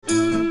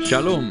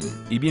Shalom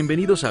y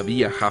bienvenidos a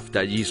Vía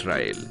Hafta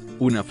Yisrael,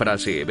 una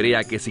frase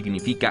hebrea que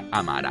significa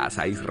amarás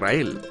a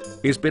Israel.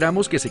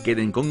 Esperamos que se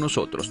queden con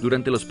nosotros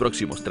durante los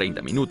próximos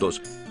 30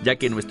 minutos, ya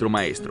que nuestro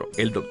maestro,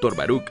 el Dr.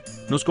 Baruch,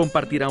 nos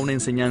compartirá una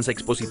enseñanza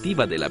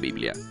expositiva de la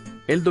Biblia.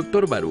 El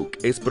Dr. Baruch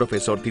es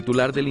profesor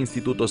titular del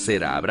Instituto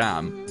Sera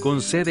Abraham,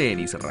 con sede en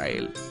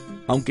Israel.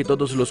 Aunque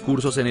todos los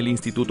cursos en el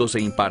instituto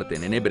se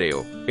imparten en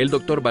hebreo, el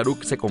Dr.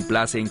 Baruch se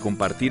complace en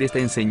compartir esta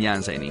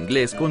enseñanza en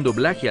inglés con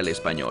doblaje al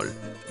español.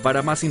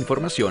 Para más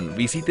información,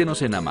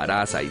 visítenos en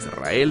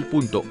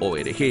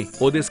amarazaisrael.org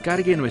o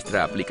descargue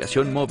nuestra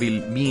aplicación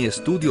móvil Mi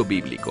Estudio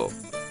Bíblico.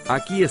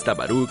 Aquí está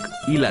Baruch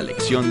y la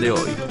lección de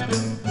hoy.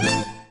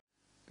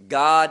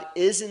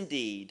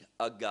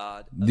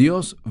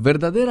 Dios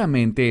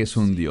verdaderamente es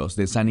un Dios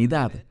de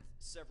sanidad.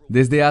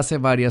 Desde hace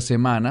varias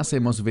semanas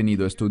hemos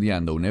venido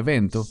estudiando un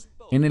evento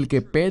en el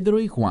que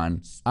Pedro y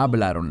Juan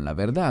hablaron la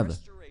verdad,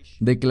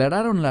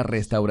 declararon la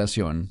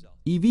restauración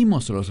y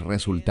vimos los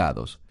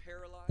resultados.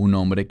 Un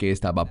hombre que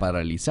estaba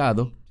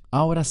paralizado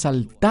ahora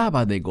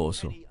saltaba de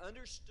gozo.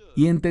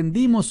 Y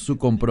entendimos su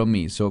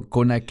compromiso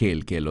con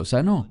aquel que lo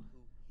sanó,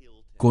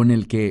 con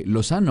el que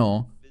lo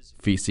sanó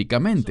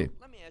físicamente.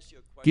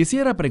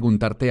 Quisiera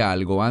preguntarte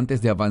algo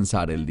antes de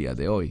avanzar el día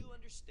de hoy.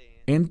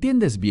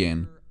 ¿Entiendes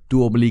bien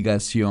tu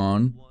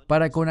obligación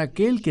para con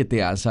aquel que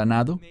te ha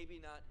sanado?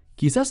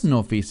 Quizás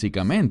no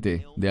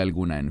físicamente de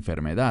alguna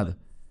enfermedad,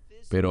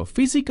 pero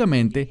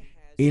físicamente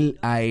Él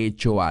ha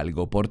hecho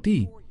algo por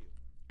ti.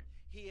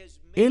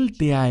 Él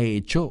te ha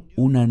hecho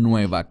una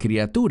nueva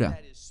criatura.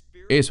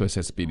 Eso es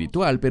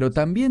espiritual, pero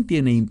también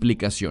tiene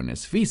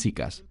implicaciones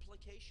físicas.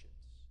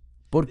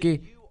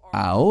 Porque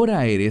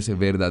ahora eres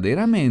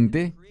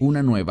verdaderamente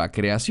una nueva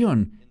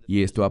creación,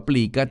 y esto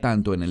aplica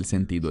tanto en el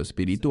sentido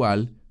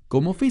espiritual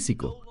como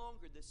físico.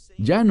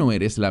 Ya no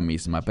eres la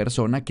misma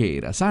persona que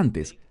eras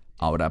antes.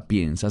 Ahora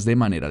piensas de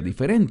manera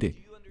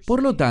diferente.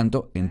 Por lo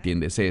tanto,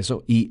 entiendes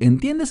eso y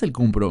entiendes el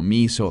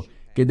compromiso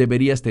que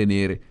deberías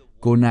tener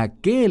con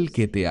aquel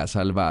que te ha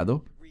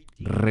salvado,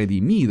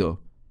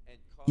 redimido,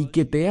 y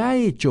que te ha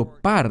hecho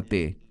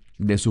parte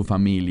de su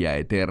familia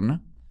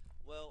eterna.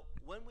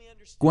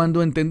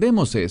 Cuando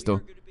entendemos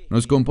esto,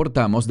 nos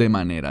comportamos de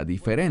manera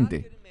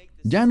diferente.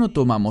 Ya no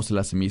tomamos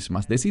las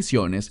mismas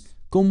decisiones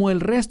como el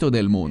resto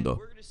del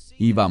mundo.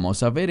 Y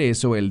vamos a ver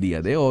eso el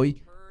día de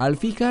hoy al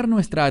fijar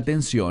nuestra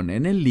atención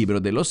en el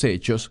libro de los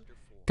Hechos,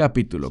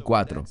 capítulo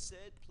 4.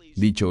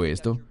 Dicho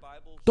esto,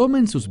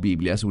 tomen sus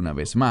Biblias una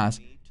vez más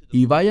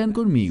y vayan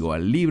conmigo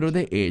al libro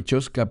de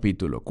Hechos,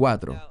 capítulo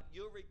 4.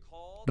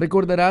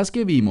 Recordarás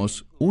que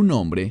vimos un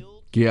hombre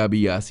que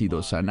había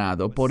sido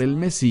sanado por el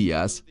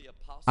Mesías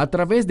a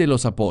través de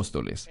los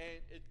apóstoles,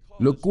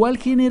 lo cual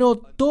generó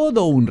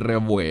todo un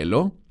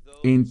revuelo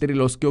entre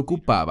los que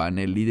ocupaban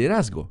el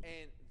liderazgo.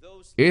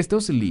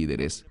 Estos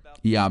líderes,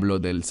 y hablo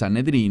del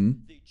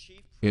Sanedrín,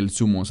 el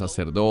sumo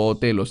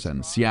sacerdote, los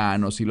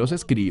ancianos y los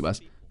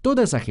escribas,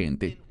 toda esa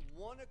gente,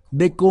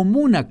 de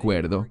común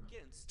acuerdo,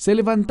 se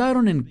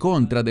levantaron en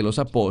contra de los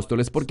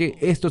apóstoles porque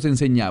estos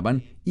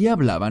enseñaban y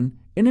hablaban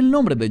en el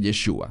nombre de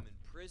Yeshua.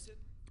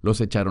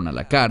 Los echaron a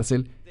la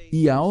cárcel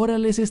y ahora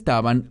les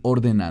estaban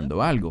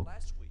ordenando algo.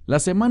 La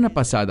semana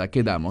pasada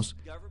quedamos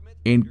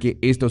en que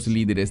estos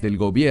líderes del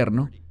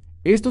gobierno,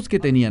 estos que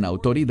tenían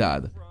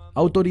autoridad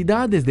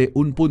desde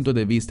un punto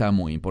de vista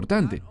muy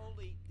importante,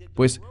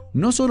 pues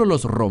no solo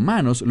los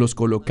romanos los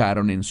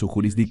colocaron en su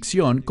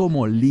jurisdicción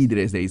como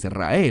líderes de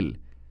Israel,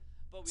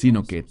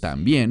 sino que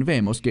también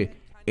vemos que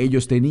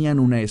ellos tenían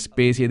una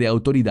especie de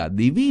autoridad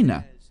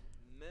divina,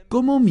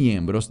 como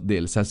miembros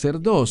del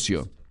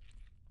sacerdocio.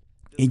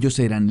 Ellos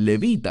eran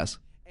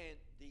levitas.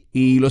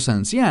 Y los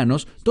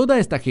ancianos, toda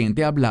esta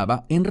gente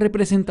hablaba en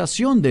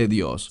representación de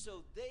Dios.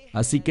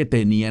 Así que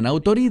tenían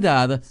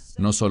autoridad,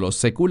 no solo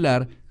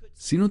secular,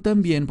 sino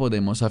también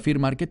podemos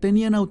afirmar que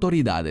tenían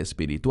autoridad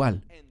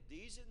espiritual.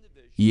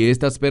 Y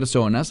estas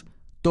personas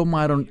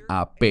tomaron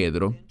a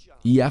Pedro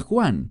y a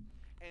Juan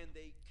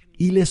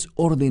y les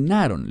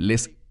ordenaron,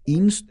 les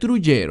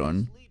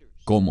instruyeron,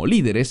 como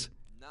líderes,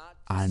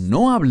 a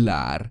no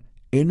hablar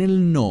en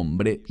el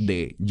nombre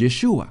de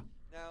Yeshua.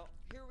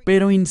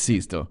 Pero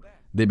insisto,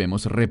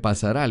 debemos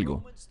repasar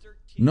algo.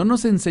 ¿No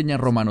nos enseña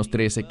Romanos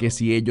 13 que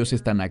si ellos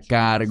están a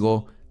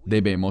cargo,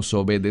 debemos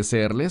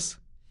obedecerles?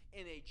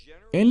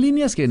 En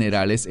líneas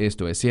generales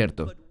esto es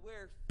cierto.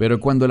 Pero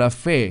cuando la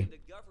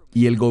fe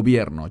y el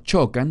gobierno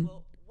chocan,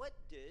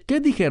 ¿qué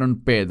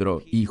dijeron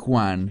Pedro y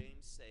Juan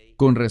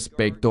con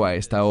respecto a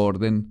esta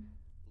orden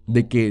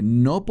de que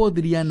no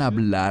podrían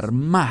hablar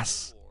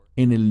más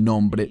en el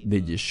nombre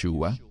de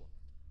Yeshua?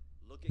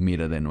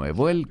 Mira de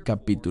nuevo el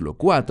capítulo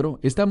 4,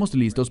 estamos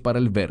listos para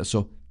el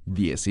verso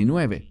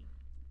 19.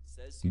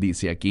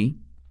 Dice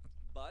aquí,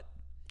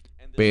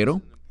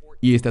 pero,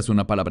 y esta es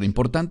una palabra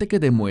importante que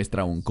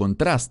demuestra un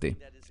contraste,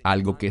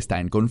 algo que está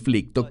en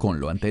conflicto con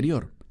lo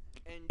anterior.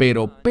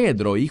 Pero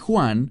Pedro y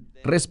Juan,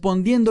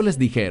 respondiendo, les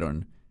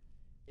dijeron,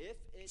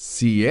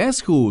 si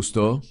es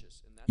justo,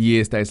 y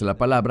esta es la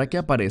palabra que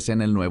aparece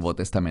en el Nuevo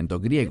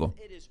Testamento griego,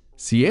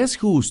 si es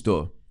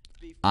justo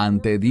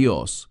ante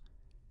Dios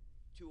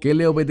que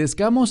le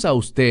obedezcamos a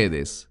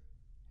ustedes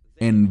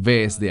en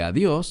vez de a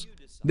Dios,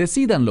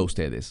 decídanlo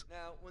ustedes.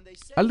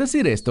 Al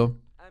decir esto,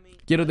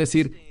 quiero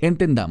decir,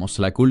 entendamos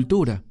la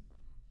cultura.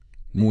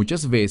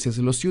 Muchas veces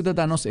los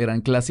ciudadanos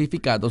eran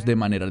clasificados de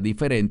manera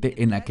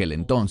diferente en aquel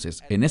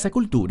entonces, en esa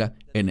cultura,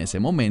 en ese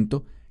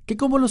momento, que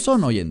como lo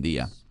son hoy en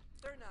día.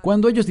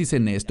 Cuando ellos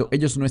dicen esto,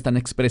 ellos no están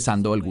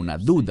expresando alguna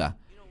duda.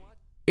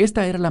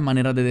 Esta era la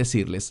manera de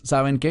decirles,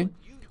 ¿saben qué?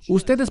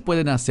 Ustedes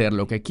pueden hacer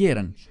lo que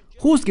quieran,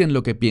 juzguen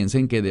lo que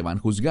piensen que deban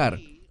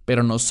juzgar,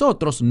 pero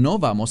nosotros no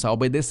vamos a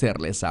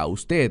obedecerles a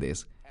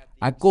ustedes,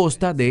 a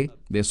costa de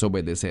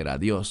desobedecer a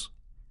Dios.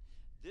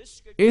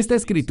 Esta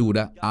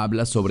escritura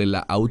habla sobre la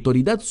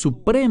autoridad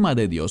suprema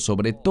de Dios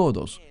sobre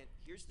todos.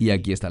 Y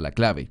aquí está la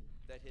clave,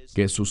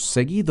 que sus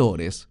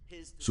seguidores,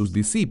 sus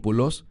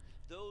discípulos,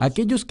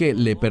 aquellos que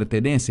le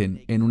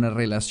pertenecen en una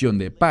relación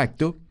de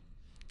pacto,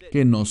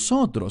 que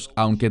nosotros,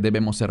 aunque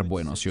debemos ser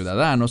buenos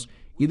ciudadanos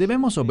y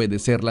debemos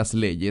obedecer las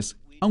leyes,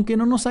 aunque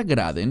no nos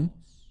agraden,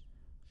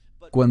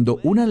 cuando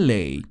una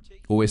ley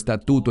o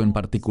estatuto en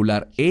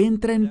particular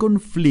entra en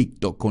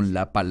conflicto con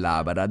la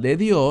palabra de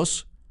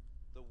Dios,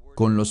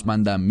 con los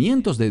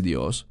mandamientos de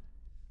Dios,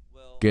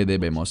 ¿qué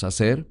debemos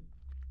hacer?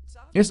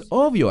 Es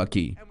obvio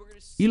aquí,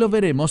 y lo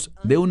veremos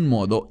de un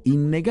modo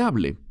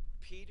innegable.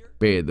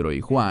 Pedro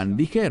y Juan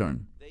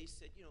dijeron,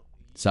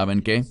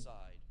 ¿saben qué?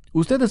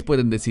 Ustedes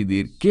pueden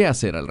decidir qué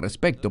hacer al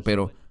respecto,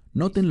 pero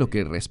noten lo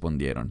que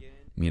respondieron.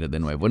 Mira de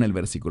nuevo en el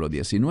versículo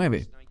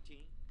 19.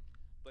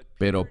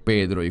 Pero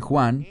Pedro y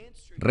Juan,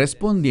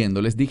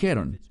 respondiendo, les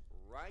dijeron,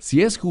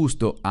 si es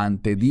justo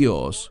ante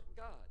Dios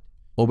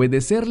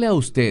obedecerle a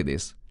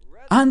ustedes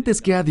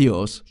antes que a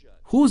Dios,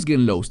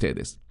 júzguenlo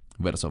ustedes.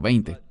 Verso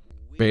 20.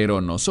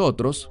 Pero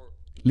nosotros,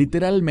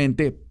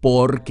 literalmente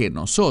porque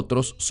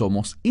nosotros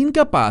somos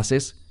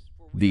incapaces,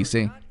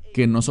 dice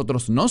que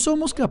nosotros no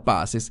somos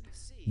capaces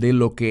de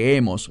lo que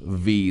hemos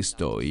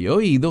visto y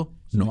oído,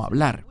 no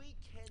hablar.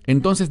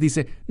 Entonces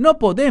dice, no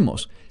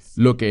podemos.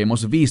 Lo que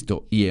hemos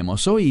visto y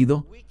hemos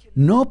oído,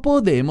 no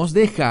podemos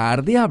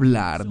dejar de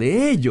hablar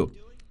de ello.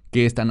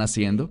 ¿Qué están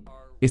haciendo?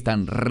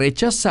 Están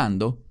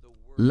rechazando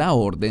la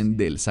orden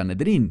del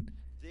Sanedrín.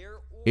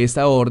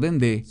 Esa orden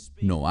de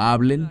no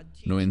hablen,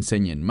 no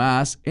enseñen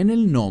más en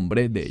el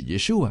nombre de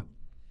Yeshua.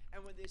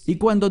 Y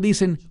cuando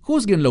dicen,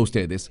 júzguenlo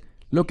ustedes,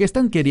 lo que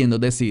están queriendo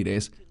decir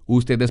es,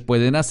 ustedes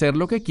pueden hacer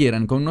lo que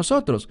quieran con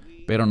nosotros,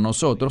 pero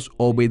nosotros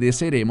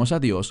obedeceremos a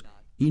Dios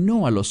y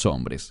no a los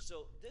hombres.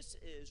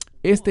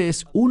 Este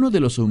es uno de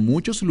los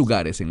muchos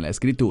lugares en la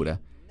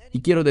Escritura,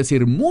 y quiero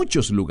decir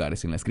muchos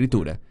lugares en la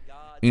Escritura,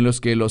 en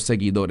los que los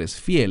seguidores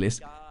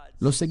fieles,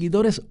 los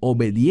seguidores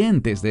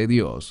obedientes de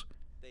Dios,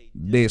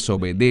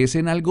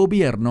 desobedecen al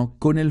gobierno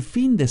con el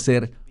fin de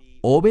ser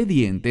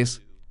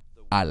obedientes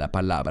a la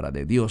palabra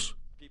de Dios.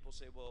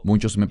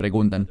 Muchos me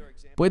preguntan,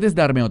 ¿puedes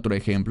darme otro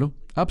ejemplo?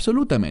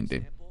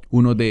 Absolutamente.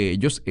 Uno de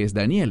ellos es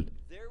Daniel.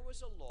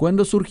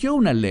 Cuando surgió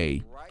una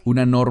ley,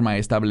 una norma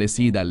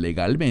establecida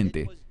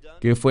legalmente,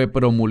 que fue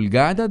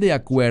promulgada de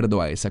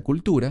acuerdo a esa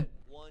cultura,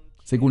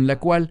 según la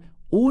cual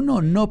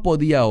uno no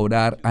podía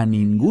orar a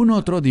ningún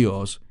otro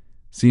Dios,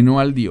 sino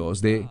al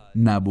Dios de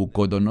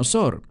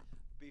Nabucodonosor,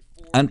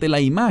 ante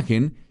la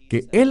imagen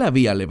que él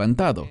había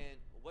levantado.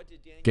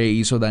 ¿Qué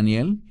hizo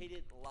Daniel?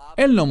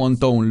 Él no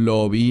montó un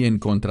lobby en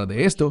contra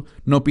de esto,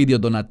 no pidió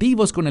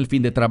donativos con el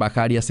fin de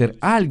trabajar y hacer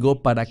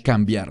algo para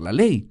cambiar la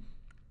ley.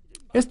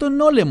 Esto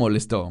no le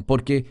molestó,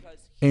 porque,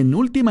 en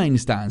última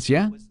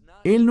instancia,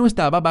 él no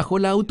estaba bajo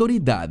la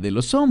autoridad de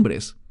los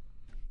hombres.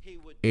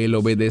 Él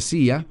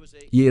obedecía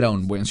y era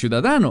un buen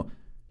ciudadano,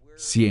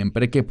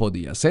 siempre que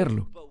podía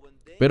hacerlo.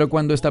 Pero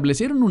cuando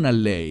establecieron una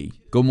ley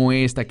como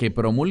esta que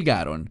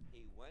promulgaron,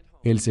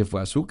 él se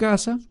fue a su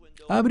casa,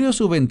 abrió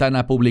su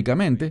ventana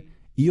públicamente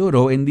y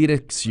oró en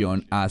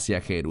dirección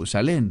hacia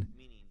Jerusalén,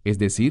 es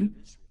decir,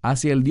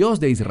 hacia el Dios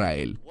de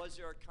Israel.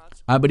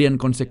 ¿Habrían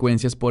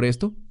consecuencias por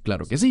esto?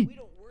 Claro que sí.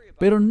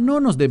 Pero no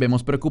nos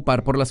debemos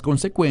preocupar por las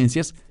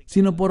consecuencias,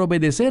 sino por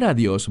obedecer a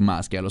Dios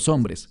más que a los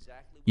hombres.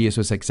 Y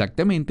eso es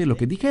exactamente lo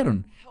que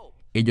dijeron.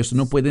 Ellos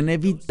no pueden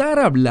evitar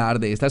hablar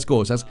de estas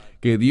cosas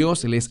que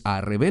Dios les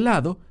ha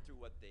revelado,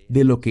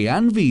 de lo que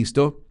han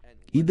visto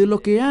y de lo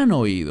que han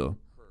oído.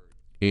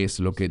 Es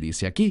lo que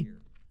dice aquí.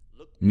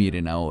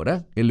 Miren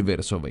ahora el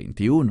verso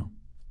 21.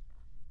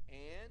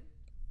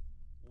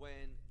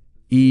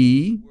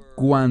 Y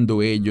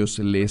cuando ellos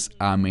les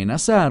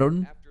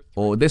amenazaron,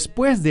 o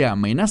después de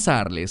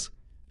amenazarles,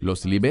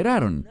 los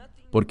liberaron,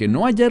 porque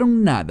no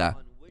hallaron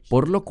nada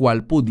por lo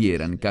cual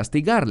pudieran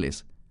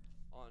castigarles.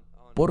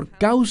 Por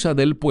causa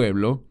del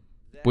pueblo,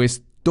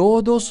 pues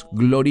todos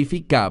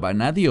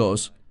glorificaban a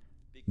Dios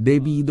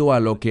debido a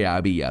lo que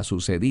había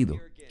sucedido.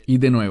 Y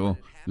de nuevo,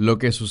 lo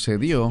que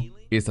sucedió,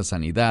 esta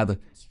sanidad,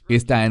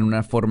 está en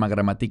una forma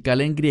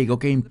gramatical en griego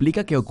que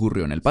implica que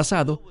ocurrió en el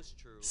pasado,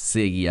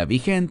 seguía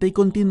vigente y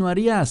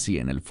continuaría así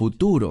en el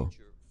futuro.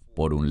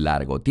 Por un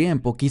largo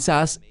tiempo,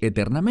 quizás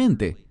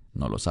eternamente,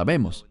 no lo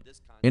sabemos.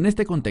 En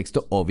este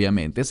contexto,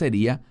 obviamente,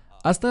 sería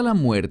hasta la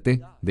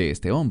muerte de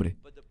este hombre.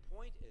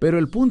 Pero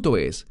el punto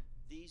es,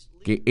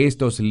 que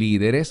estos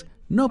líderes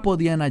no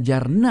podían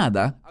hallar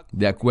nada,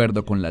 de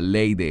acuerdo con la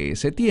ley de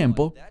ese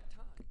tiempo,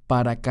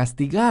 para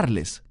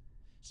castigarles.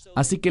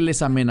 Así que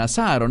les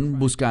amenazaron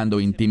buscando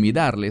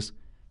intimidarles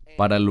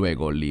para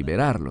luego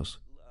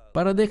liberarlos,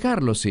 para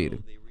dejarlos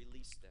ir.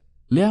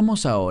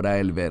 Leamos ahora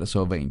el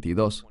verso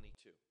 22.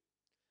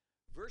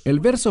 El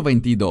verso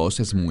 22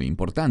 es muy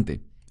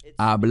importante.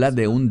 Habla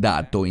de un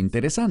dato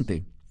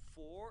interesante.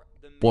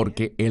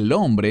 Porque el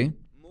hombre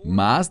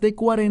más de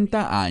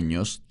 40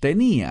 años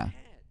tenía.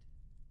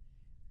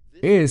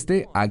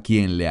 A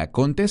quien le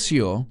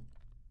aconteció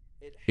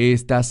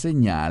esta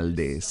señal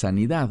de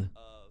sanidad.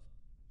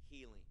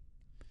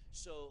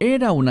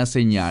 Era una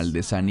señal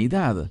de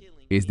sanidad,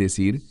 es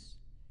decir,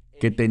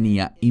 que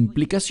tenía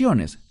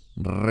implicaciones,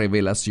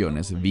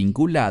 revelaciones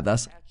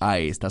vinculadas a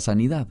esta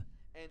sanidad.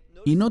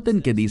 Y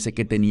noten que dice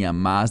que tenía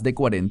más de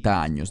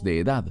 40 años de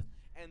edad.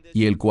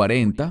 Y el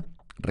 40,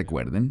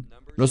 recuerden,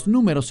 los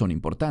números son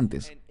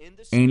importantes.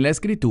 En la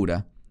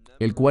Escritura,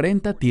 el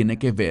 40 tiene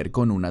que ver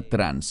con una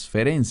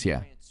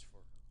transferencia,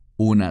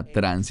 una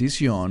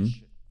transición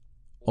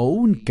o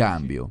un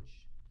cambio.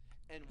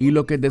 Y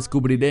lo que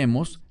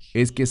descubriremos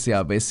es que se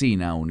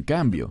avecina un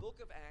cambio.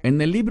 En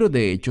el libro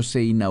de Hechos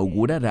se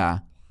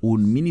inaugurará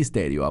un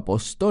ministerio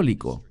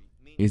apostólico,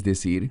 es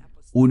decir,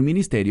 un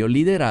ministerio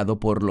liderado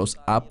por los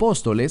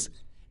apóstoles,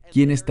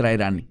 quienes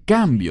traerán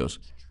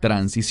cambios,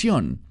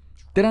 transición,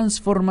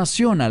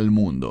 transformación al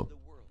mundo.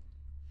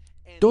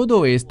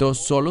 Todo esto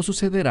solo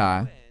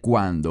sucederá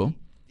cuando,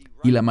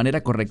 y la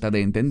manera correcta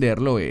de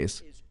entenderlo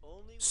es,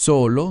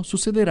 solo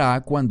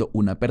sucederá cuando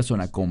una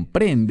persona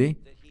comprende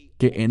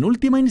que en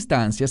última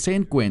instancia se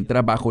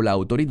encuentra bajo la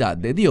autoridad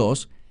de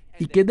Dios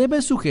y que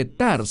debe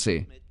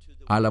sujetarse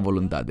a la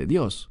voluntad de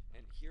Dios.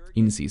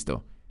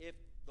 Insisto,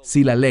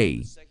 si las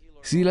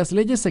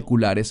leyes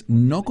seculares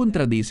no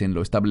contradicen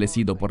lo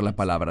establecido por la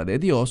palabra de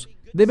Dios,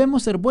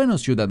 debemos ser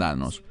buenos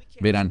ciudadanos.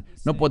 Verán,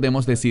 no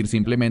podemos decir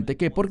simplemente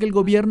que porque el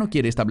gobierno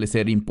quiere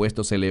establecer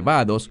impuestos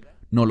elevados,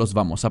 no los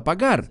vamos a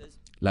pagar.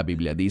 La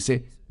Biblia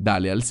dice,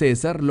 dale al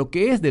César lo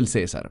que es del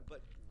César.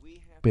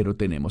 Pero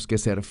tenemos que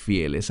ser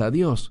fieles a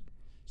Dios.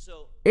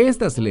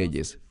 Estas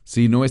leyes,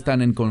 si no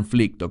están en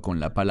conflicto con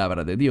la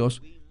palabra de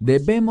Dios,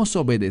 debemos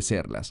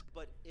obedecerlas.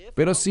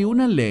 Pero si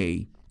una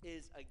ley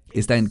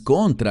está en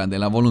contra de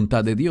la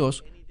voluntad de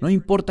Dios, no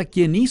importa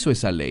quién hizo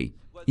esa ley,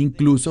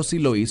 incluso si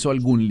lo hizo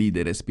algún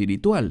líder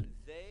espiritual.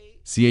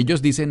 Si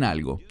ellos dicen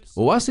algo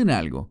o hacen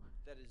algo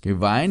que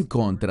va en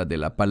contra de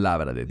la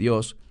palabra de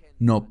Dios,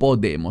 no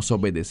podemos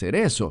obedecer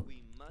eso.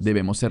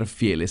 Debemos ser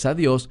fieles a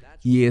Dios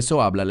y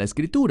eso habla la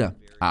Escritura,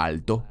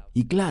 alto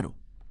y claro.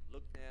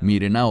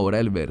 Miren ahora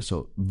el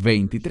verso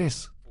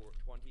 23.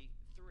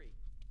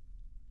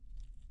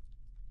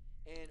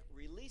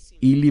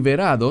 Y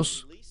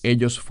liberados,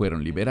 ellos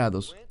fueron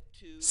liberados,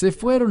 se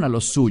fueron a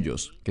los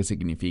suyos, ¿qué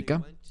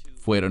significa?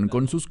 Fueron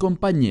con sus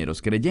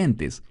compañeros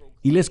creyentes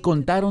y les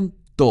contaron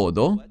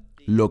todo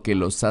lo que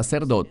los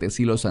sacerdotes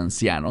y los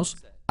ancianos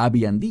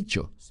habían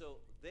dicho.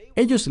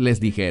 Ellos les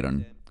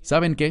dijeron,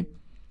 ¿saben qué?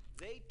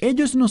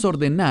 Ellos nos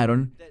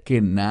ordenaron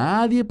que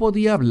nadie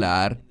podía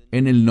hablar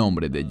en el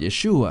nombre de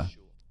Yeshua.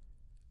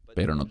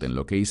 Pero noten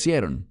lo que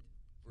hicieron.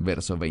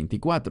 Verso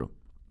 24.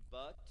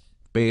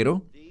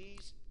 Pero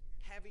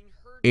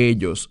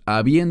ellos,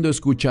 habiendo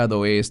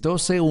escuchado esto,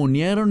 se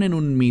unieron en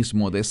un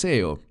mismo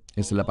deseo.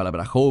 Es la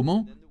palabra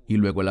homo y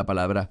luego la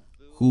palabra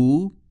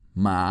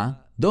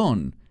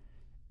humadón.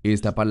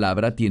 Esta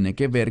palabra tiene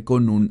que ver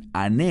con un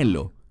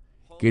anhelo,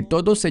 que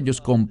todos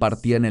ellos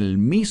compartían el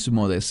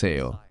mismo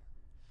deseo.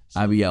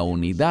 Había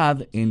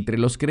unidad entre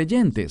los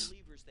creyentes.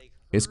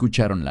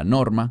 Escucharon la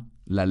norma,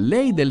 la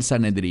ley del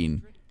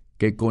Sanedrín,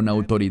 que con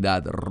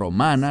autoridad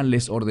romana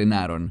les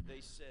ordenaron,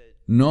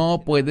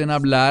 no pueden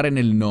hablar en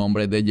el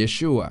nombre de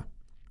Yeshua.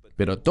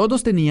 Pero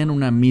todos tenían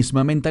una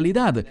misma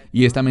mentalidad,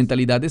 y esta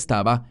mentalidad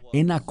estaba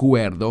en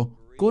acuerdo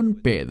con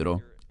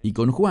Pedro y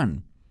con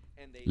Juan.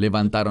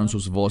 Levantaron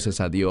sus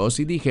voces a Dios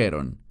y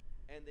dijeron,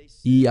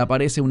 y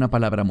aparece una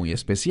palabra muy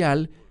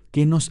especial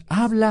que nos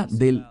habla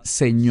del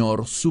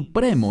Señor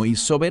supremo y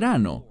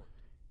soberano.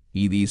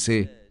 Y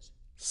dice,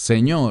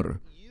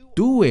 Señor,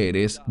 tú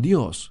eres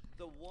Dios,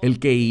 el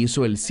que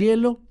hizo el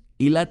cielo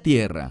y la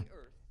tierra,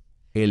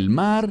 el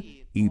mar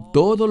y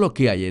todo lo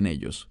que hay en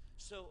ellos.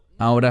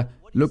 Ahora,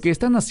 lo que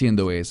están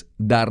haciendo es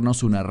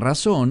darnos una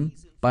razón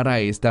para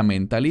esta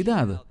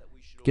mentalidad,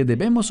 que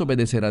debemos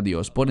obedecer a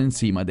Dios por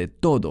encima de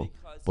todo,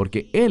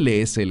 porque Él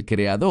es el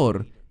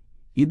Creador.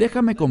 Y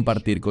déjame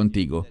compartir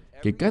contigo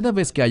que cada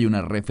vez que hay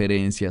una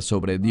referencia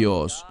sobre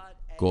Dios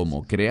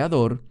como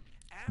Creador,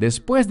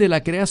 después de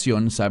la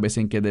creación, ¿sabes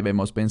en qué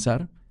debemos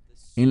pensar?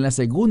 En la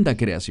segunda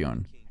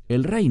creación,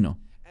 el reino.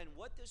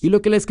 Y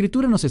lo que la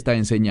Escritura nos está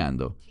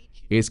enseñando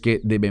es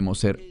que debemos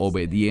ser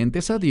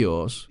obedientes a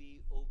Dios,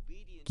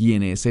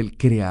 quien es el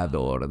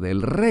creador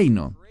del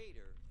reino.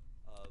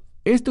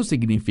 Esto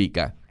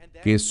significa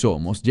que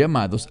somos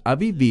llamados a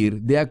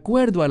vivir de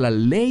acuerdo a la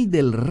ley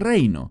del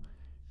reino,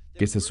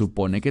 que se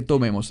supone que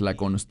tomemos la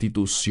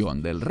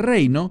constitución del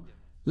reino,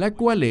 la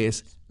cual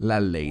es la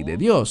ley de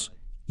Dios,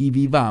 y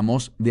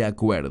vivamos de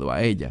acuerdo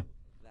a ella.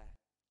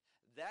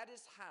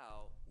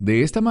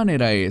 De esta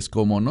manera es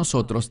como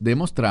nosotros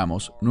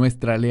demostramos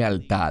nuestra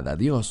lealtad a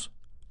Dios,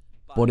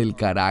 por el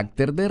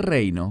carácter de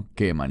reino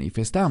que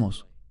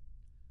manifestamos.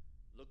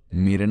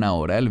 Miren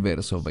ahora el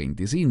verso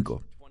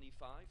 25.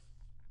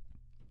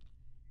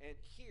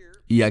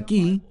 Y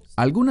aquí,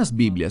 algunas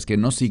Biblias que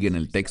no siguen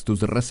el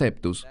Textus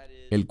Receptus,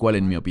 el cual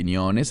en mi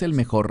opinión es el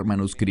mejor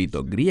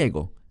manuscrito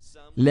griego,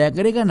 le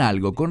agregan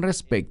algo con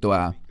respecto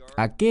a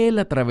aquel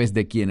a través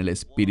de quien el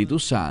Espíritu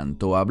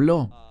Santo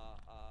habló.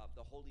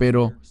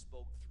 Pero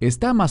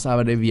está más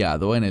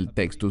abreviado en el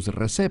Textus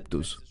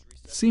Receptus.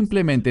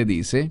 Simplemente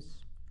dice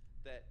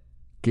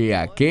que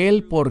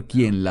aquel por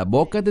quien la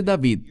boca de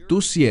David,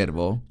 tu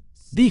siervo,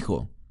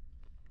 dijo.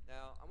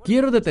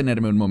 Quiero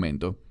detenerme un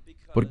momento,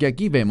 porque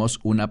aquí vemos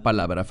una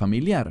palabra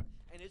familiar,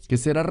 que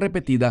será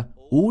repetida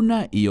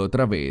una y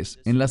otra vez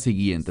en la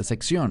siguiente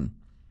sección.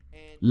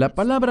 La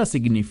palabra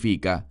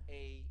significa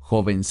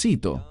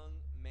jovencito,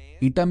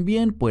 y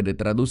también puede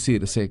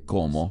traducirse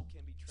como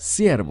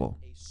siervo.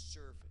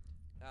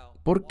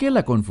 ¿Por qué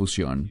la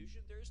confusión?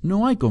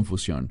 No hay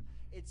confusión.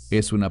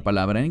 Es una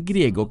palabra en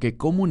griego que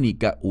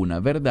comunica una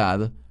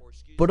verdad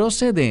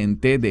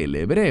procedente del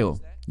hebreo.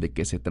 ¿De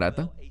qué se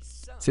trata?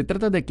 Se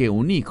trata de que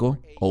un hijo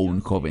o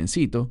un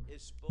jovencito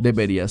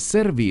debería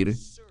servir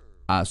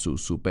a su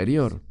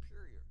superior,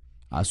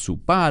 a su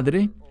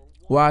padre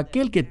o a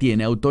aquel que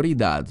tiene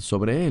autoridad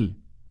sobre él.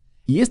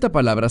 Y esta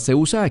palabra se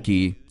usa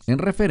aquí en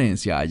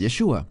referencia a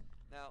Yeshua.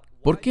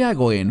 ¿Por qué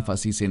hago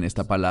énfasis en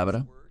esta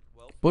palabra?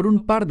 Por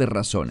un par de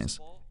razones.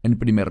 En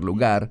primer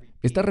lugar,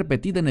 está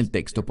repetida en el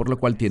texto, por lo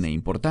cual tiene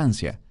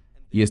importancia,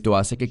 y esto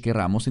hace que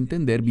queramos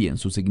entender bien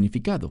su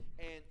significado.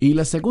 Y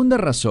la segunda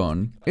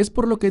razón es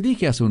por lo que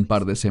dije hace un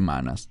par de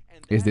semanas,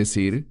 es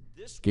decir,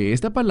 que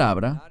esta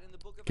palabra,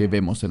 que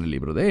vemos en el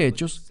libro de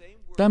Hechos,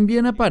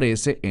 también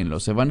aparece en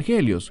los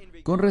Evangelios,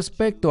 con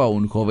respecto a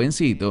un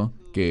jovencito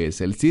que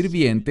es el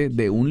sirviente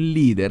de un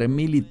líder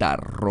militar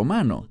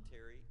romano,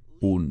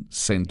 un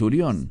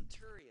centurión.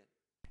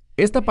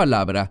 Esta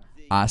palabra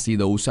ha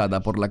sido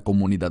usada por la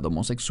comunidad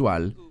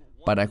homosexual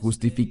para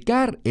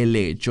justificar el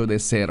hecho de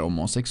ser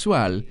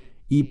homosexual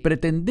y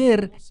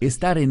pretender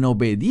estar en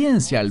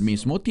obediencia al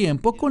mismo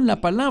tiempo con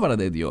la palabra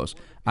de Dios,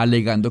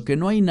 alegando que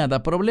no hay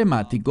nada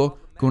problemático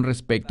con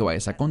respecto a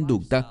esa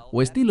conducta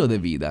o estilo de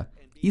vida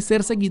y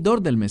ser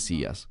seguidor del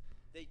Mesías.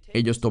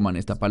 Ellos toman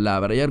esta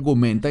palabra y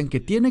argumentan que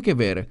tiene que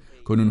ver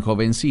con un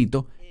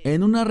jovencito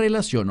en una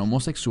relación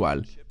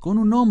homosexual con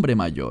un hombre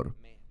mayor.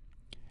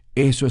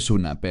 Eso es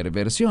una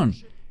perversión.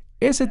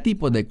 Ese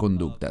tipo de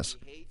conductas.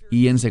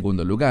 Y en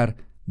segundo lugar,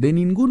 de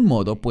ningún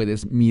modo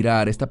puedes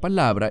mirar esta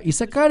palabra y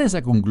sacar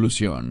esa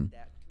conclusión.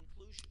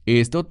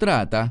 Esto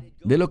trata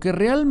de lo que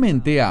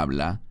realmente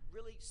habla,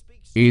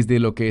 es de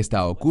lo que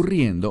está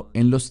ocurriendo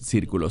en los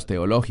círculos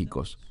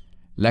teológicos.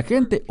 La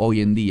gente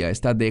hoy en día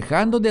está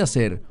dejando de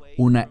hacer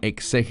una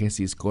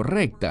exégesis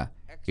correcta,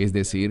 es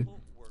decir,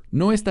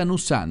 no están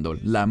usando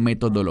la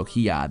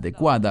metodología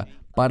adecuada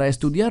para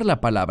estudiar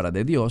la palabra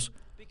de Dios,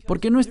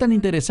 porque no están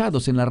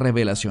interesados en la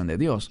revelación de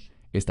Dios.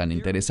 Están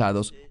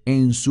interesados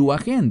en su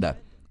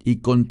agenda y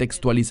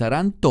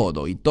contextualizarán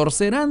todo y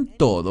torcerán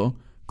todo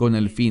con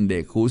el fin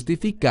de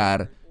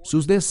justificar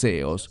sus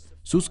deseos,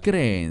 sus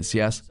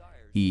creencias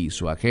y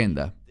su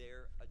agenda.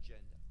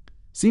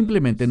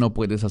 Simplemente no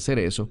puedes hacer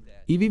eso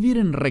y vivir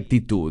en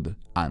rectitud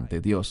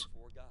ante Dios.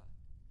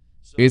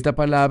 Esta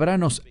palabra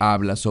nos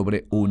habla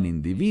sobre un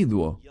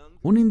individuo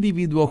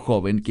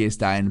joven que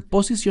está en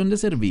posición de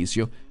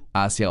servicio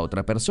hacia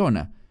otra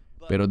persona,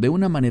 pero de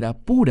una manera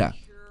pura.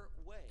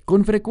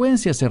 Con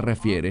frecuencia se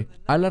refiere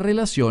a la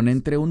relación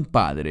entre un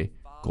padre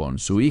con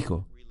su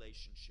hijo.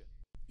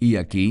 Y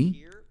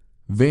aquí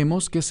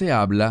vemos que se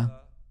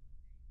habla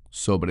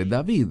sobre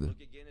David.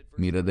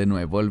 Mira de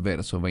nuevo el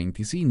verso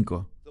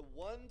 25.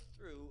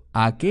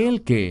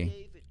 Aquel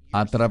que,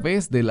 a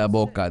través de la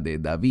boca de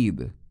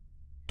David,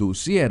 tu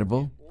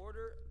siervo,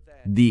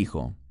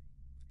 dijo,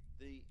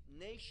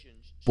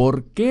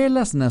 ¿por qué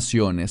las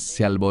naciones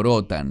se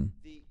alborotan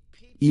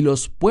y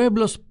los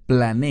pueblos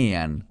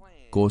planean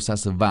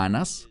cosas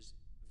vanas?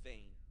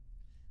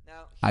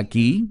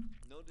 Aquí,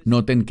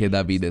 noten que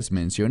David es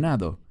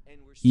mencionado,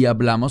 y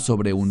hablamos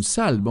sobre un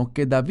salmo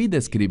que David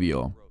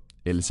escribió,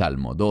 el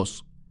Salmo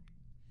 2.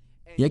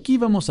 Y aquí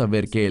vamos a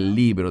ver que el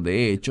libro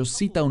de Hechos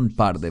cita un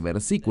par de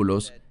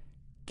versículos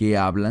que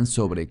hablan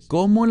sobre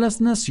cómo las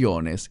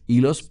naciones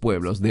y los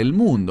pueblos del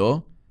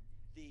mundo,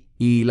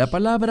 y la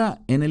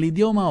palabra en el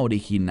idioma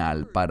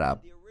original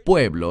para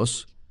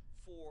pueblos,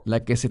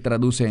 la que se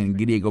traduce en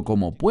griego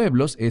como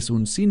pueblos, es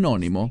un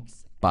sinónimo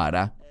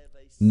para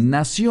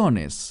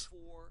naciones.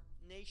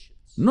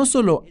 No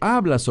solo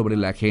habla sobre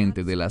la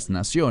gente de las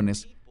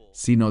naciones,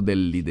 sino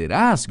del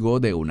liderazgo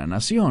de una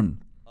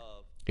nación.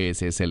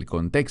 Ese es el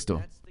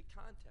contexto.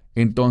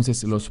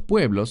 Entonces los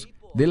pueblos,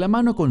 de la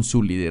mano con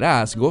su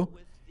liderazgo,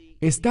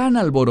 están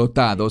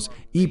alborotados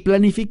y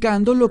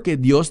planificando lo que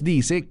Dios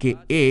dice que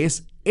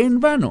es en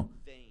vano.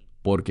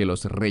 porque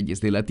los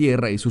reyes de la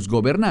tierra y sus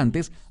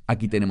gobernantes,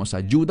 aquí tenemos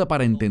ayuda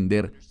para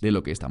entender de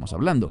lo que estamos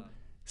hablando,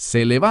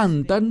 se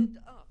levantan,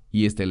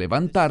 y este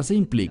levantarse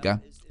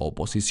implica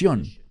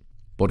oposición.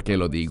 ¿Por qué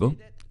lo digo?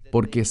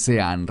 Porque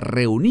se han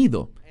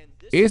reunido.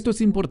 Esto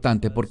es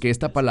importante porque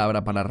esta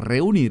palabra para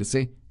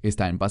reunirse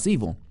está en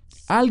pasivo.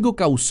 Algo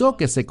causó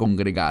que se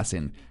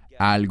congregasen,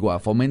 algo ha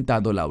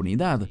fomentado la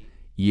unidad,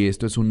 y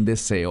esto es un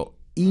deseo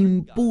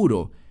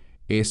impuro,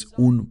 es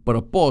un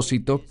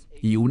propósito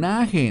y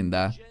una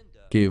agenda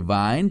que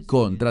va en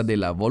contra de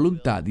la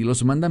voluntad y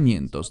los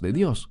mandamientos de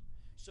Dios.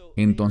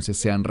 Entonces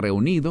se han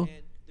reunido,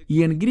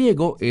 y en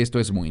griego esto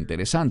es muy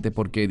interesante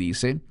porque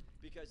dice,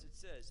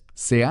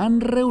 se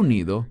han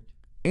reunido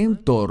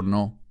en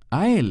torno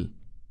a Él.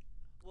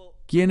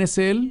 ¿Quién es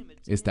Él?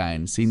 Está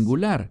en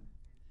singular.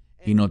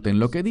 Y noten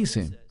lo que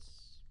dice.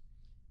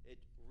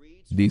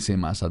 Dice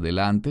más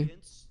adelante,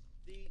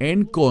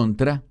 en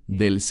contra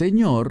del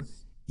Señor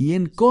y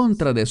en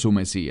contra de su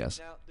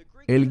Mesías.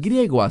 El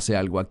griego hace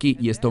algo aquí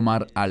y es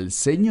tomar al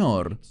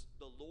Señor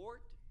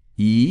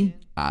y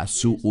a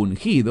su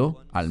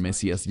ungido, al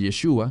Mesías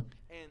Yeshua,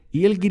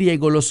 y el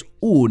griego los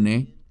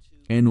une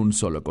en un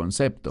solo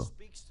concepto,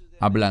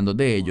 hablando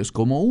de ellos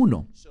como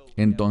uno.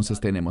 Entonces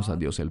tenemos a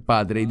Dios el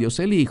Padre y Dios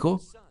el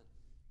Hijo,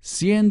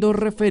 siendo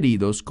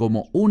referidos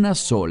como una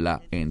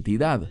sola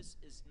entidad.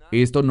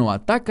 Esto no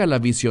ataca la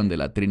visión de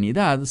la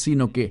Trinidad,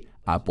 sino que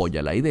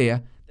apoya la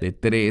idea de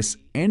 3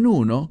 en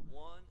 1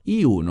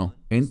 y 1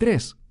 en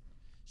 3.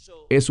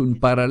 Es un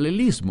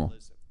paralelismo.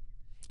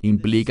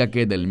 Implica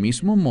que del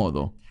mismo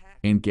modo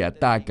en que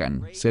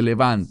atacan, se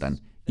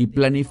levantan y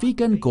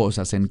planifican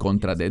cosas en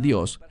contra de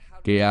Dios,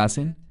 ¿qué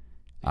hacen?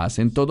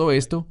 Hacen todo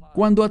esto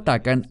cuando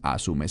atacan a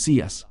su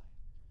Mesías.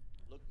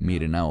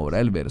 Miren ahora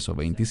el verso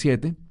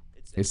 27.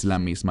 Es la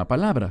misma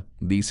palabra.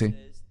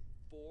 Dice,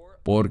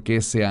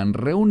 porque se han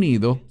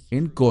reunido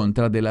en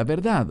contra de la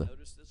verdad.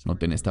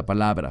 Noten esta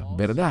palabra,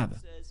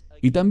 verdad.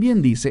 Y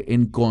también dice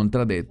en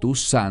contra de tu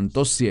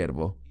santo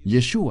siervo,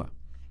 Yeshua.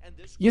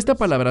 Y esta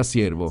palabra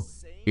siervo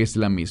es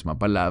la misma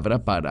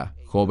palabra para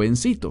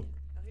jovencito.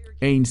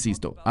 E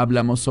insisto,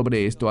 hablamos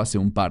sobre esto hace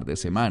un par de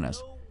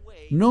semanas.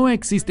 No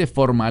existe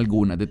forma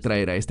alguna de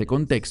traer a este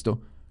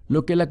contexto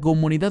lo que la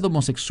comunidad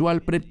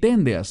homosexual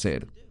pretende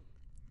hacer.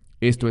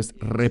 Esto es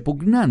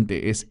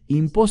repugnante, es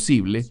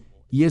imposible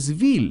y es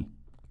vil.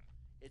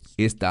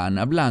 Están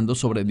hablando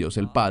sobre Dios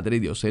el Padre y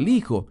Dios el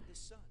Hijo.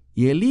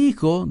 Y el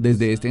Hijo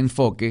desde este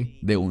enfoque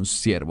de un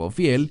siervo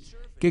fiel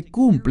que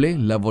cumple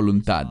la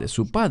voluntad de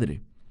su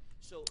Padre.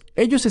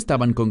 Ellos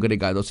estaban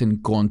congregados en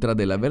contra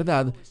de la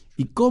verdad.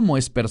 ¿Y cómo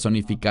es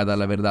personificada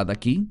la verdad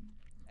aquí?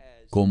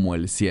 Como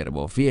el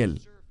siervo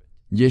fiel,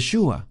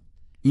 Yeshua.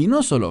 Y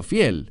no solo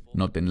fiel,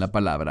 noten la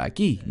palabra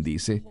aquí,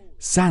 dice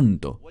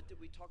santo.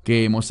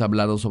 ¿Qué hemos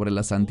hablado sobre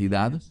la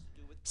santidad?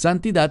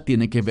 Santidad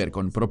tiene que ver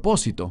con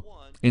propósito.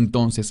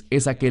 Entonces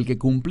es aquel que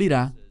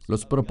cumplirá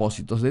los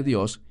propósitos de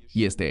Dios,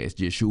 y este es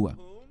Yeshua.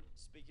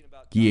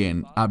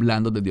 Quien,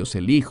 hablando de Dios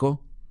el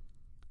Hijo,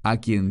 a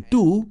quien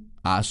tú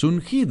has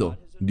ungido,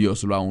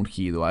 Dios lo ha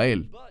ungido a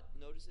él.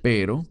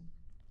 Pero,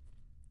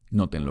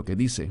 noten lo que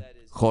dice,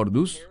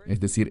 Jordus, es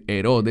decir,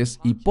 Herodes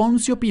y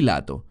Poncio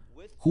Pilato,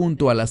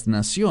 junto a las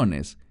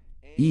naciones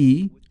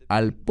y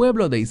al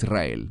pueblo de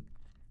Israel.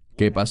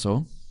 ¿Qué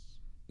pasó?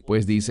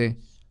 Pues dice,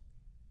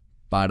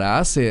 para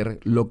hacer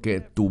lo que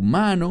tu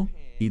mano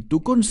y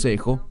tu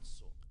consejo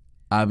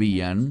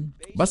habían,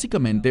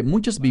 básicamente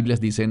muchas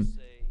Biblias dicen,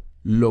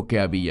 lo que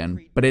habían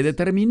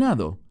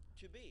predeterminado,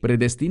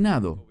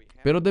 predestinado,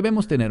 pero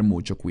debemos tener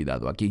mucho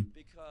cuidado aquí.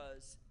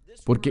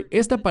 Porque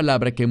esta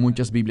palabra que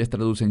muchas Biblias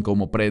traducen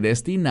como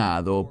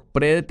predestinado,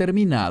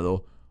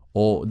 predeterminado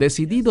o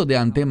decidido de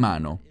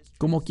antemano,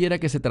 como quiera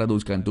que se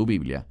traduzca en tu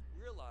Biblia,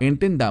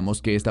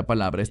 entendamos que esta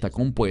palabra está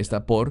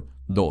compuesta por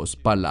dos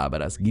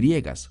palabras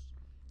griegas.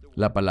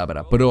 La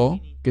palabra pro,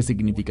 que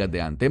significa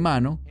de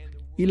antemano,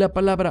 y la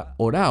palabra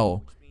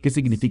orao, que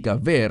significa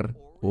ver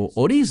o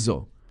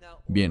orizo.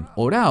 Bien,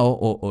 orao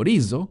o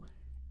orizo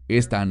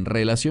están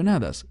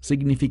relacionadas.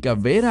 Significa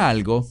ver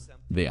algo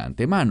de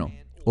antemano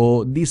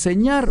o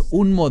diseñar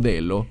un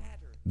modelo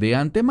de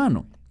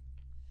antemano.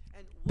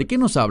 ¿De qué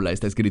nos habla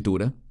esta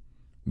escritura?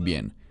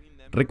 Bien,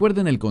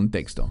 recuerden el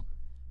contexto.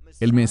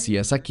 El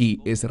Mesías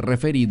aquí es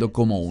referido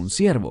como un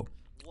siervo,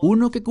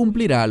 uno que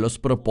cumplirá los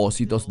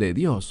propósitos de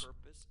Dios.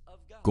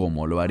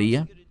 ¿Cómo lo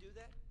haría?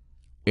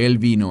 Él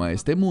vino a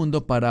este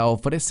mundo para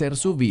ofrecer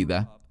su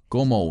vida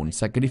como un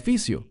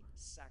sacrificio.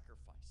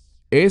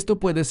 Esto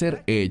puede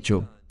ser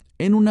hecho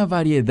en una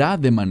variedad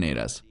de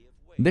maneras.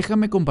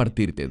 Déjame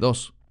compartirte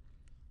dos.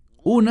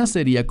 Una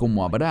sería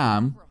como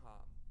Abraham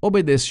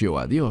obedeció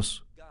a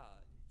Dios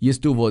y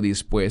estuvo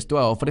dispuesto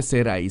a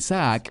ofrecer a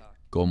Isaac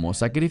como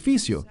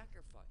sacrificio,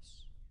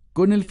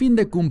 con el fin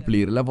de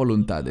cumplir la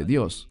voluntad de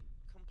Dios.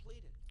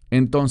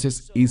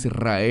 Entonces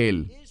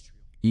Israel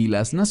y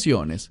las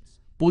naciones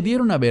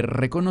pudieron haber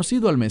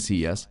reconocido al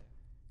Mesías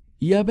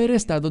y haber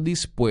estado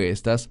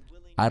dispuestas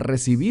a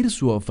recibir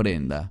su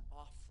ofrenda.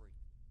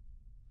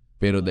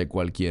 Pero de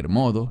cualquier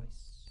modo,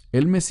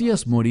 el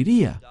Mesías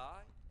moriría.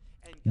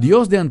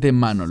 Dios de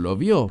antemano lo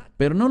vio,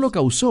 pero no lo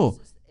causó.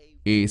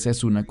 Esa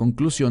es una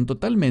conclusión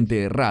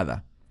totalmente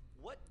errada.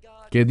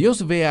 Que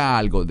Dios vea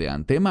algo de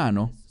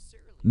antemano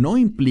no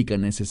implica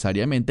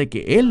necesariamente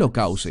que Él lo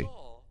cause.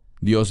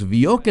 Dios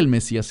vio que el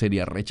Mesías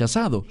sería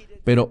rechazado,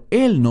 pero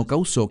Él no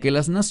causó que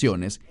las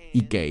naciones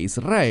y que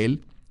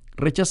Israel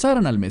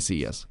rechazaran al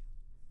Mesías.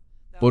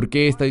 ¿Por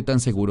qué estoy tan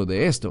seguro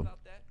de esto?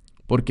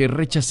 Porque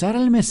rechazar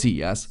al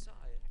Mesías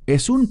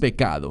es un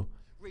pecado.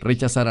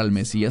 Rechazar al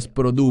Mesías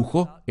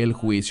produjo el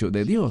juicio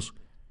de Dios,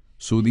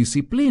 su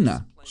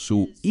disciplina,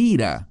 su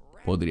ira,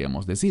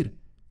 podríamos decir.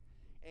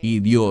 Y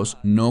Dios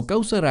no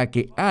causará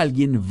que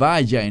alguien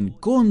vaya en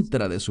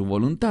contra de su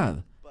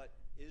voluntad.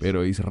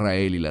 Pero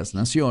Israel y las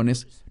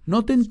naciones,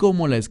 noten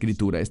cómo la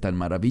Escritura es tan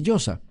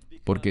maravillosa,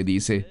 porque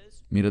dice,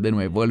 mira de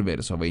nuevo el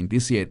verso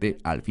 27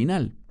 al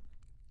final.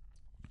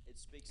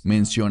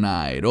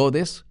 Menciona a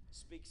Herodes,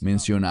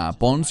 menciona a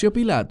Poncio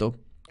Pilato,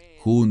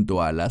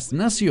 junto a las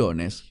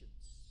naciones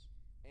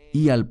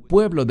y al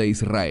pueblo de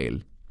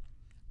Israel.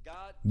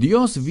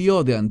 Dios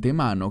vio de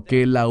antemano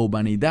que la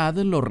humanidad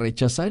lo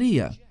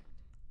rechazaría,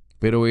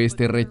 pero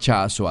este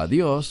rechazo a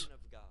Dios,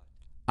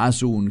 a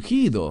su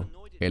ungido,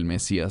 el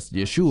Mesías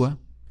Yeshua,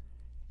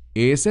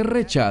 ese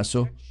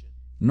rechazo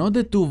no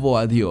detuvo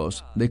a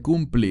Dios de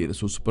cumplir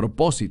sus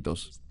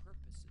propósitos.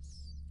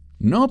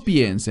 No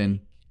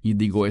piensen, y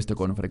digo esto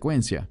con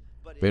frecuencia,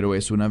 pero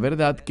es una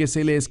verdad que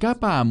se le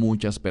escapa a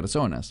muchas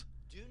personas.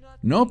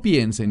 No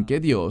piensen que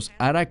Dios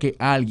hará que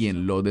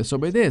alguien lo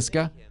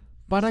desobedezca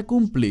para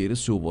cumplir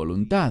su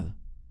voluntad.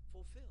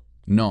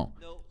 No,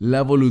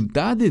 la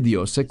voluntad de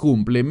Dios se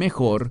cumple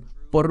mejor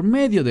por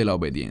medio de la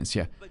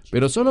obediencia,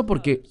 pero solo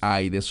porque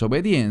hay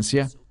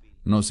desobediencia,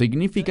 no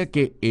significa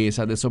que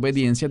esa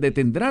desobediencia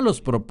detendrá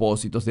los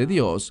propósitos de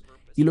Dios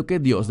y lo que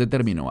Dios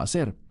determinó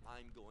hacer.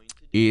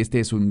 Este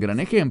es un gran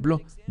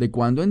ejemplo de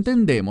cuando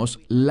entendemos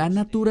la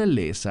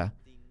naturaleza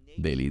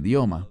del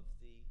idioma.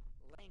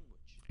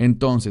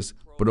 Entonces,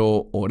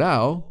 pro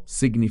orao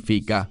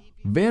significa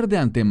ver de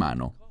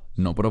antemano,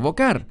 no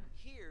provocar.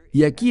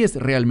 Y aquí es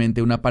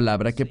realmente una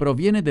palabra que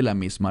proviene de la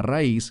misma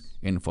raíz,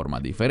 en forma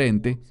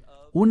diferente,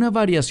 una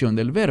variación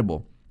del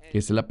verbo, que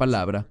es la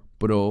palabra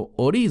pro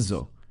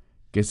orizo,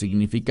 que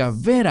significa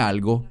ver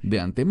algo de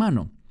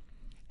antemano.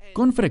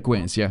 Con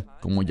frecuencia,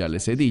 como ya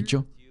les he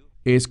dicho,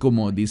 es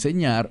como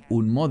diseñar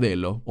un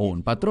modelo o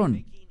un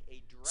patrón.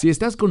 Si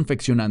estás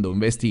confeccionando un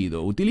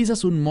vestido,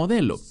 utilizas un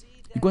modelo,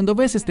 y cuando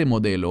ves este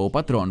modelo o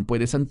patrón,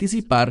 puedes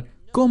anticipar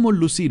cómo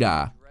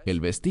lucirá el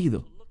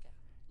vestido.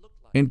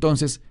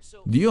 Entonces,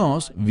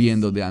 Dios,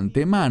 viendo de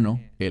antemano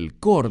el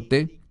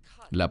corte,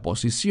 la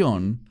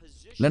posición,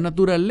 la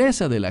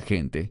naturaleza de la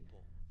gente,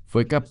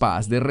 fue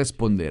capaz de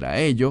responder a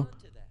ello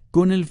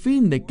con el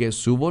fin de que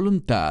su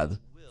voluntad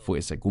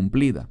fuese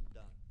cumplida.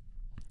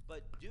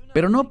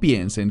 Pero no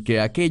piensen que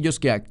aquellos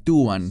que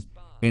actúan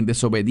en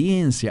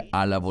desobediencia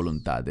a la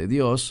voluntad de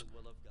Dios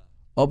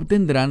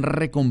obtendrán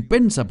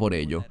recompensa por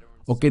ello,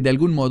 o que de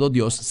algún modo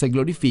Dios se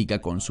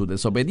glorifica con su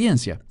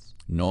desobediencia.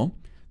 No,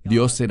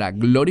 Dios será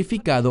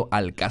glorificado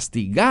al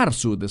castigar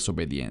su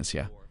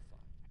desobediencia.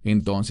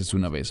 Entonces,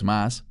 una vez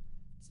más,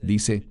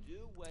 dice,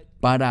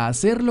 para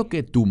hacer lo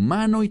que tu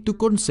mano y tu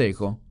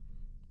consejo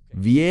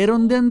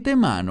vieron de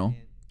antemano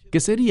que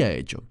sería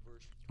hecho.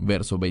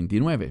 Verso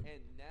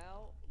 29.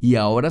 Y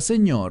ahora,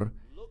 Señor,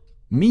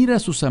 mira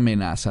sus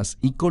amenazas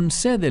y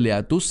concédele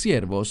a tus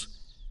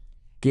siervos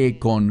que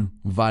con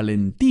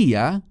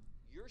valentía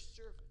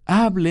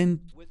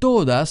hablen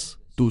todas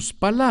tus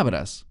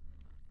palabras.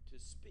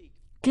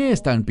 ¿Qué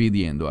están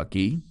pidiendo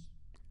aquí?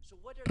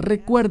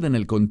 Recuerden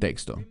el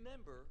contexto.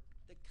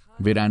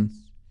 Verán,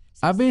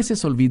 a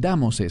veces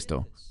olvidamos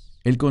esto.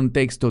 El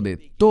contexto de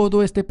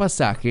todo este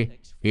pasaje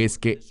es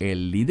que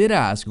el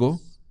liderazgo,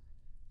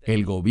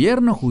 el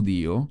gobierno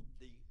judío,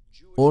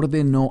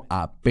 ordenó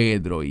a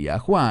Pedro y a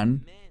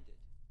Juan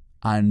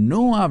a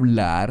no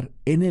hablar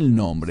en el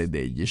nombre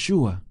de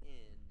Yeshua.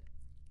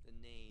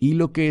 Y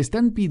lo que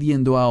están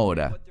pidiendo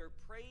ahora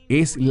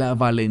es la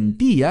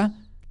valentía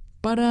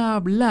para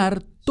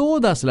hablar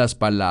todas las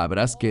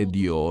palabras que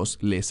Dios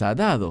les ha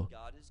dado.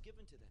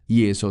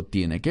 Y eso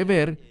tiene que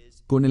ver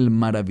con el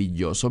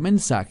maravilloso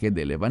mensaje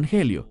del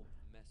Evangelio,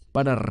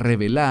 para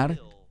revelar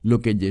lo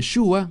que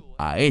Yeshua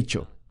ha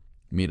hecho.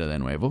 Mira de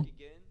nuevo.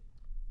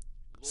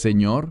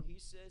 Señor,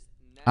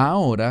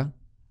 ahora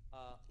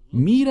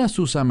mira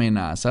sus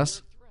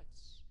amenazas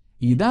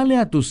y dale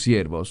a tus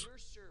siervos,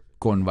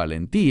 con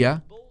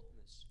valentía,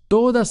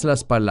 todas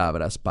las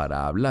palabras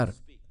para hablar.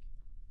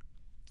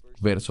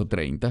 Verso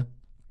 30.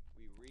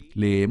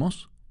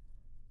 Leemos.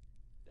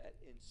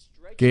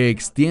 Que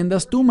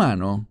extiendas tu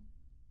mano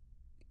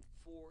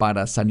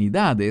para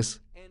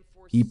sanidades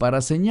y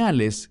para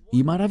señales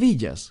y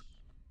maravillas,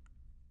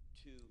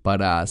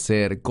 para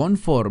hacer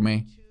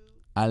conforme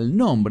al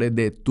nombre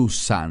de tu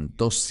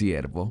santo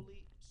siervo,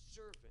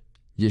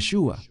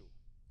 Yeshua.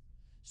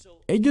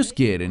 Ellos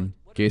quieren,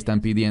 ¿qué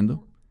están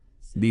pidiendo?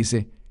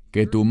 Dice,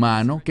 que tu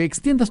mano, que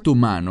extiendas tu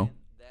mano,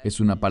 es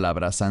una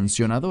palabra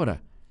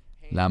sancionadora.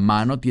 La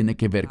mano tiene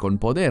que ver con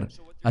poder.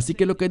 Así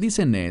que lo que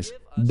dicen es,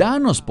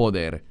 danos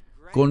poder,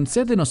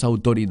 concédenos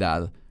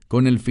autoridad,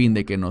 con el fin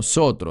de que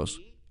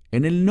nosotros,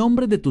 en el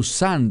nombre de tu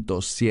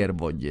santo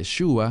siervo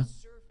Yeshua,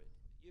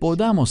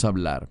 podamos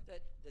hablar.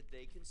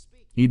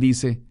 Y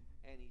dice,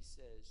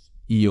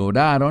 y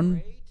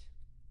oraron,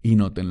 y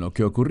noten lo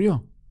que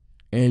ocurrió.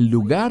 El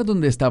lugar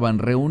donde estaban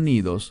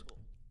reunidos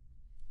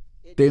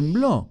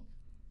tembló,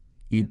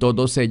 y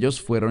todos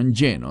ellos fueron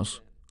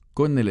llenos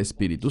con el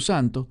Espíritu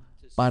Santo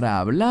para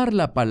hablar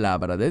la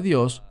palabra de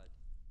Dios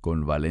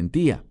con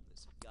valentía.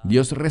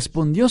 Dios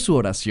respondió su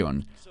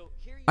oración.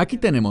 Aquí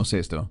tenemos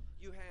esto.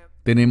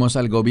 Tenemos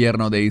al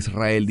gobierno de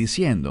Israel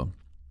diciendo,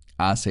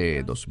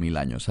 hace 2000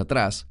 años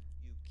atrás,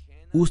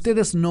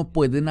 ustedes no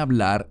pueden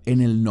hablar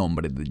en el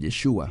nombre de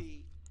Yeshua.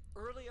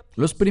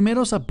 Los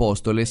primeros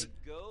apóstoles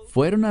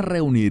fueron a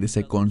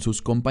reunirse con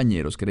sus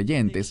compañeros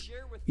creyentes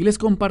y les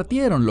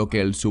compartieron lo que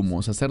el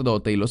sumo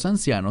sacerdote y los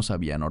ancianos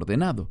habían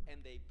ordenado.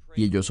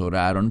 Y ellos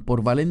oraron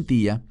por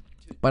valentía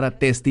para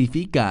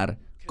testificar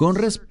con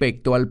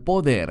respecto al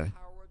poder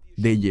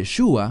de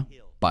Yeshua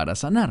para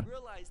sanar.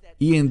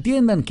 Y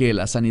entiendan que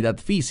la sanidad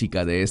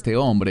física de este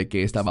hombre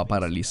que estaba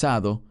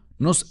paralizado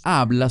nos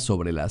habla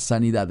sobre la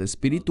sanidad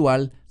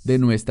espiritual de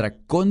nuestra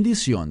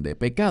condición de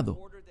pecado,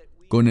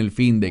 con el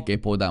fin de que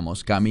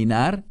podamos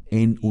caminar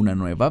en una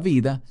nueva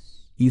vida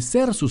y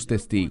ser sus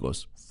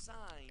testigos.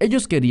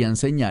 Ellos querían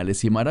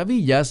señales y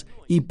maravillas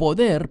y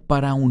poder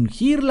para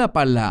ungir la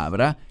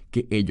palabra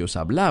que ellos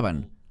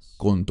hablaban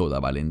con toda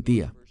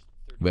valentía.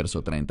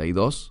 Verso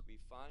 32.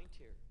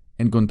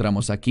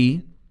 Encontramos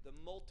aquí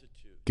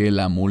que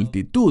la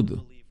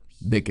multitud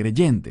de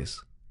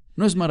creyentes.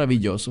 ¿No es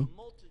maravilloso?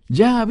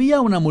 Ya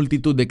había una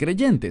multitud de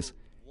creyentes,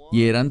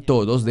 y eran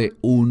todos de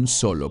un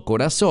solo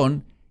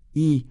corazón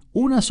y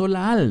una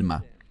sola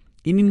alma,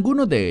 y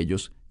ninguno de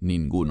ellos,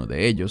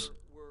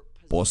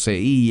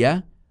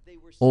 poseía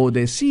o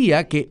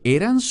decía que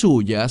eran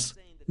suyas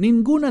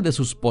ninguna de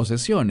sus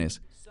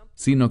posesiones,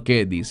 sino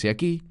que, dice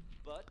aquí,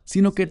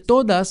 sino que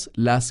todas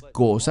las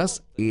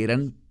cosas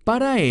eran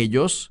para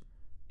ellos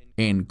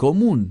en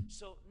común.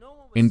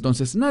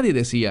 Entonces nadie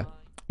decía,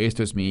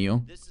 esto es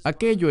mío,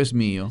 aquello es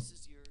mío,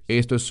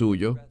 esto es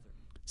suyo,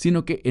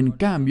 sino que en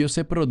cambio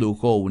se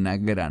produjo una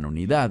gran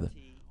unidad,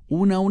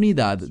 una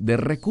unidad de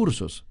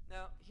recursos.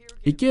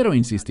 Y quiero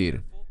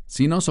insistir,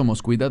 si no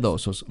somos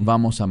cuidadosos,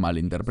 vamos a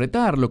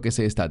malinterpretar lo que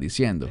se está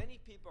diciendo.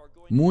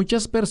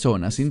 Muchas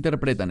personas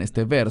interpretan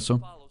este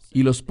verso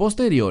y los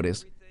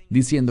posteriores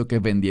diciendo que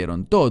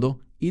vendieron todo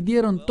y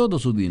dieron todo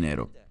su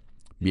dinero.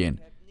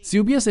 Bien, si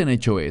hubiesen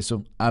hecho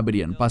eso,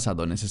 habrían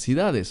pasado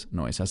necesidades,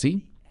 ¿no es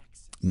así?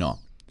 No.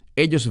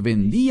 Ellos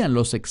vendían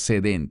los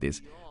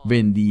excedentes,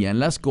 vendían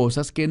las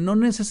cosas que no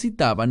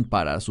necesitaban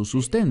para su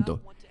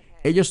sustento.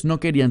 Ellos no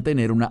querían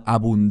tener una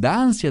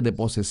abundancia de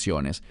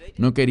posesiones,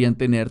 no querían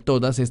tener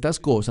todas estas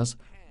cosas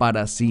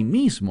para sí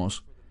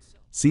mismos,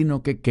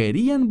 sino que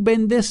querían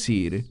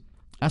bendecir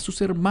a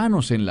sus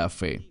hermanos en la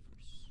fe.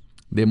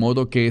 De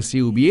modo que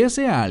si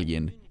hubiese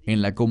alguien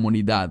en la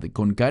comunidad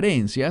con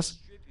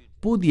carencias,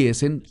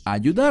 pudiesen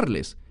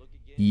ayudarles.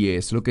 Y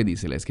es lo que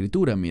dice la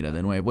Escritura. Mira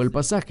de nuevo el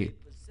pasaje.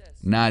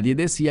 Nadie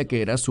decía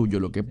que era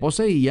suyo lo que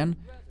poseían,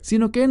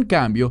 sino que en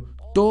cambio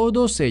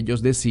todos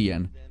ellos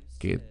decían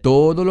que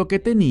todo lo que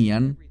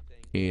tenían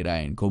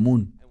era en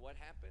común.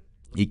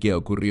 ¿Y qué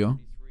ocurrió?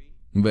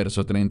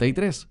 Verso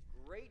 33.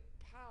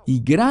 Y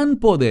gran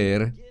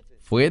poder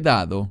fue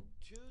dado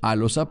a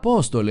los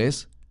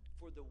apóstoles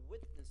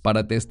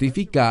para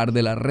testificar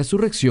de la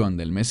resurrección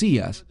del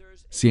Mesías.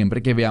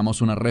 Siempre que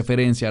veamos una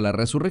referencia a la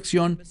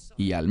resurrección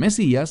y al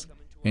Mesías,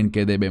 ¿en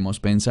qué debemos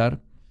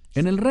pensar?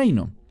 En el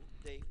reino.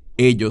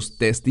 Ellos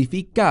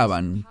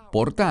testificaban,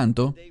 por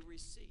tanto,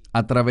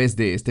 a través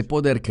de este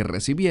poder que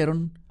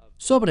recibieron,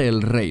 sobre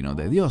el reino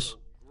de Dios.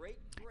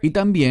 Y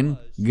también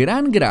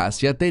gran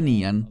gracia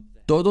tenían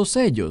todos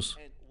ellos.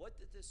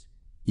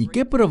 ¿Y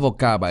qué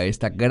provocaba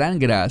esta gran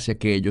gracia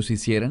que ellos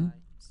hicieran?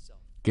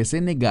 Que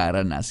se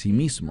negaran a sí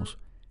mismos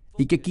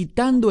y que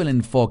quitando el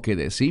enfoque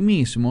de sí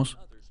mismos,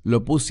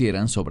 lo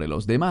pusieran sobre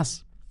los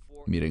demás.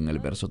 Miren el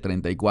verso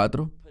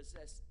 34.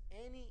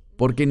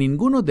 Porque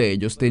ninguno de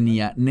ellos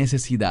tenía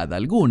necesidad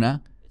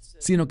alguna,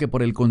 sino que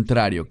por el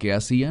contrario, ¿qué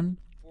hacían?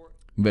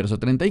 Verso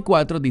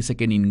 34 dice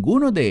que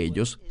ninguno de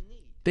ellos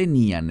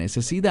tenía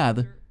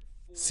necesidad,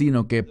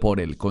 sino que por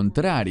el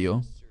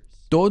contrario,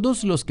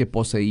 todos los que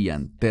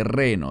poseían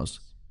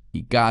terrenos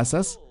y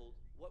casas,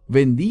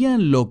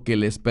 vendían lo que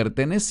les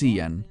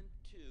pertenecían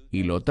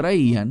y lo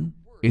traían,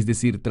 es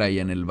decir,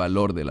 traían el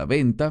valor de la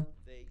venta,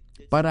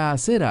 para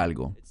hacer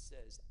algo.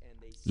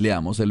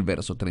 Leamos el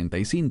verso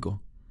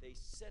 35.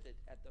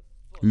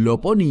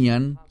 Lo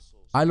ponían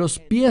a los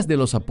pies de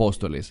los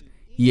apóstoles,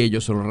 y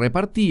ellos lo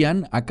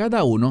repartían a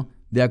cada uno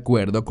de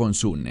acuerdo con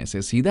su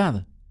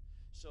necesidad.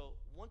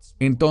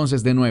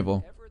 Entonces, de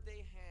nuevo,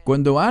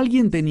 cuando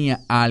alguien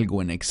tenía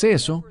algo en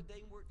exceso,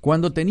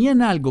 cuando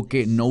tenían algo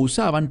que no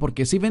usaban,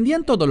 porque si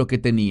vendían todo lo que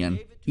tenían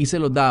y se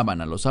lo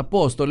daban a los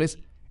apóstoles,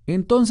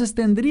 entonces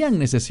tendrían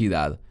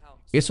necesidad.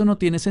 Eso no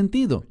tiene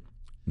sentido.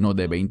 No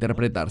debe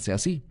interpretarse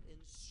así.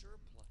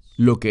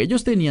 lo que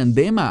ellos tenían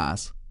de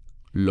más,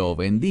 lo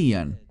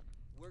vendían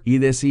y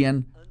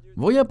decían,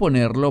 voy a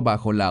ponerlo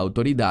bajo la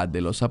autoridad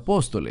de los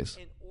apóstoles,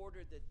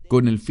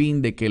 con el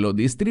fin de que lo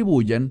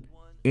distribuyan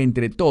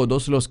entre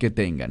todos los que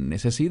tengan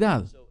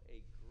necesidad.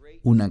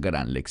 Una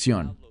gran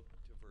lección.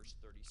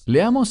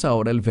 Leamos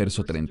ahora el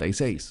verso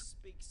 36.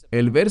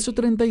 El verso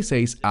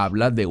 36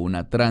 habla de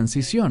una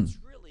transición.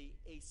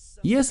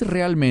 Y es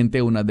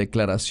realmente una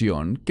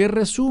declaración que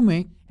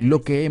resume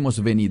lo que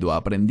hemos venido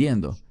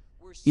aprendiendo.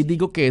 Y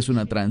digo que es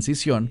una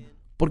transición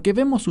porque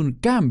vemos un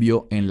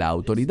cambio en la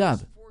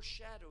autoridad.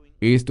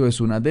 Esto es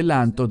un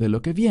adelanto de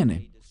lo que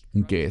viene.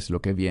 ¿Qué es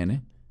lo que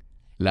viene?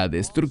 La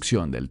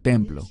destrucción del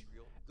templo.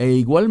 E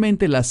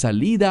igualmente la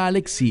salida al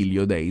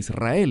exilio de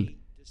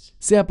Israel.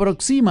 Se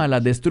aproxima la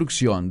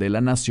destrucción de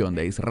la nación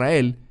de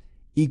Israel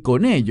y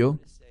con ello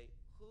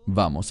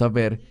vamos a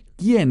ver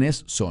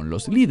quiénes son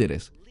los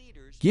líderes.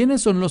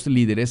 ¿Quiénes son los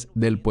líderes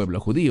del pueblo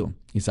judío?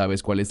 ¿Y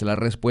sabes cuál es la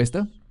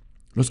respuesta?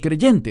 Los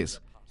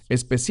creyentes,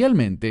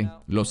 especialmente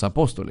los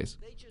apóstoles.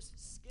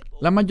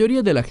 La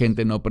mayoría de la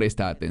gente no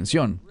presta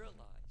atención.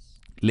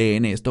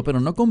 Leen esto,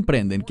 pero no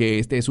comprenden que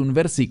este es un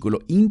versículo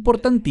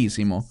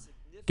importantísimo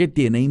que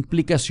tiene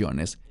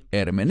implicaciones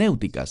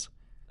hermenéuticas.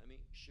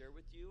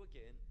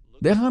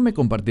 Déjame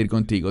compartir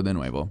contigo de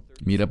nuevo.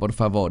 Mira por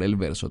favor el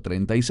verso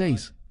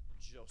 36.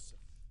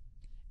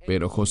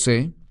 Pero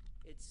José,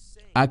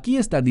 aquí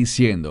está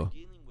diciendo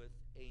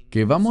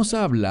que vamos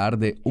a hablar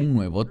de un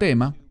nuevo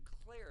tema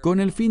con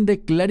el fin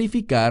de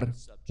clarificar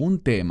un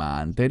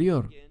tema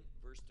anterior.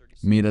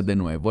 Mira de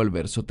nuevo el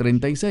verso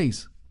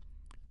 36.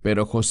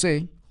 Pero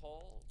José,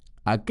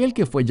 aquel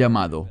que fue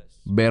llamado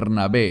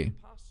Bernabé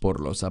por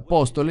los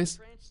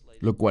apóstoles,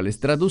 lo cual es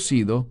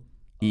traducido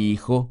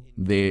hijo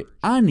de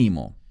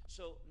ánimo.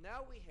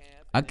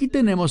 Aquí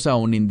tenemos a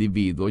un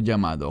individuo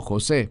llamado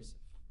José.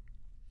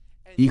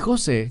 Y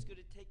José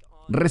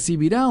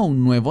recibirá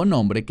un nuevo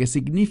nombre que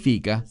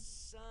significa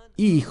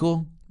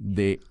hijo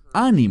de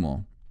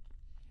ánimo.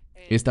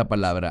 Esta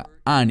palabra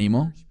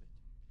ánimo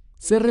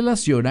se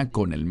relaciona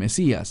con el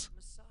Mesías.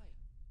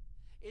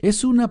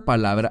 Es una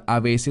palabra a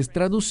veces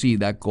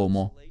traducida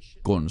como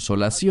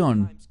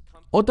consolación,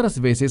 otras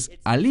veces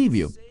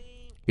alivio.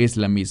 Es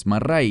la misma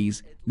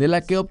raíz de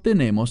la que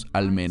obtenemos,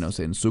 al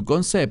menos en su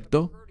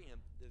concepto,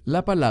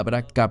 la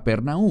palabra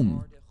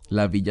Capernaum,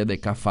 la villa de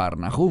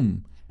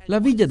Cafarnahum, la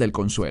villa del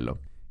consuelo.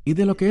 Y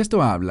de lo que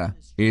esto habla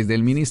es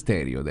del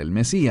ministerio del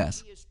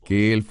Mesías,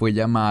 que Él fue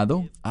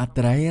llamado a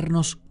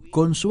traernos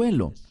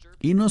consuelo.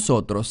 Y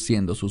nosotros,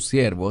 siendo sus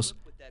siervos,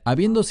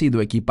 habiendo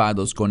sido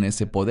equipados con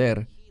ese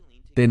poder,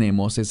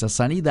 tenemos esa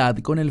sanidad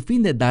con el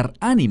fin de dar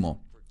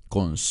ánimo,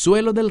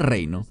 consuelo del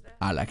reino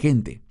a la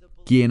gente.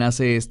 ¿Quién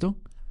hace esto?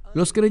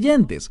 Los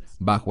creyentes,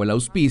 bajo el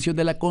auspicio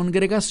de la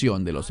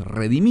congregación de los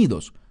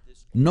redimidos,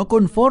 no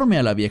conforme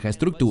a la vieja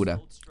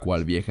estructura.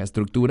 ¿Cuál vieja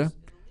estructura?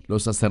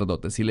 Los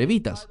sacerdotes y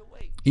levitas.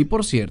 Y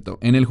por cierto,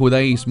 en el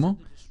judaísmo,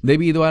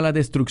 debido a la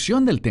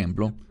destrucción del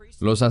templo,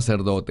 los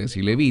sacerdotes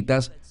y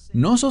levitas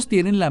no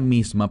sostienen la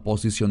misma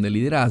posición de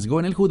liderazgo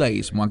en el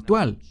judaísmo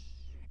actual.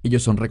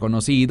 Ellos son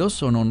reconocidos,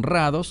 son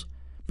honrados,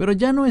 pero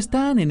ya no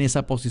están en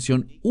esa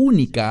posición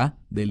única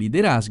de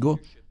liderazgo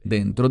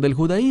dentro del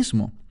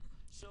judaísmo.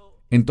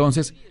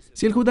 Entonces,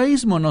 si el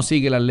judaísmo no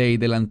sigue la ley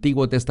del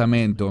Antiguo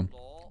Testamento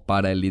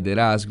para el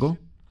liderazgo,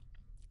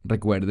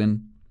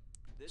 recuerden,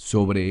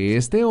 sobre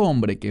este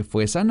hombre que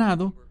fue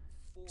sanado,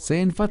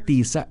 se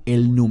enfatiza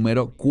el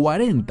número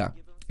 40.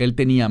 Él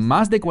tenía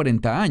más de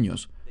 40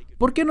 años.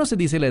 ¿Por qué no se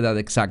dice la edad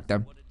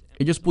exacta?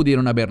 Ellos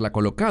pudieron haberla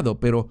colocado,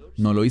 pero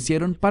no lo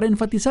hicieron para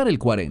enfatizar el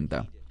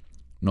 40.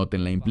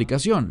 Noten la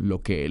implicación,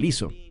 lo que él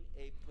hizo.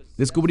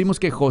 Descubrimos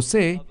que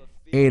José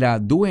era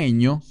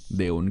dueño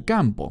de un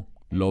campo.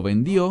 Lo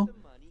vendió,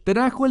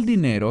 trajo el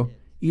dinero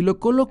y lo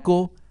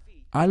colocó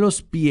a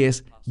los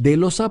pies de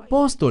los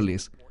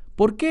apóstoles.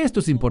 ¿Por qué esto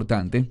es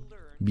importante?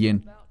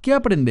 Bien, ¿qué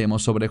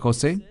aprendemos sobre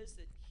José?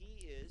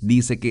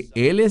 Dice que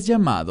él es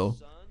llamado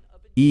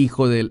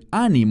hijo del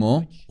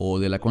ánimo o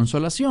de la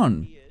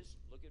consolación.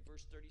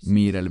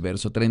 Mira el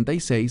verso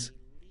 36,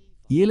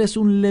 y él es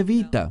un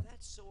levita.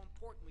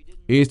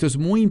 Esto es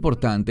muy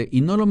importante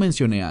y no lo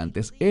mencioné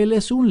antes. Él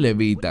es un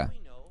levita.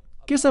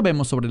 ¿Qué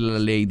sabemos sobre la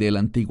ley del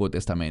Antiguo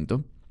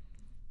Testamento?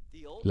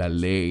 La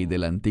ley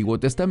del Antiguo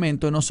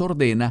Testamento nos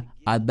ordena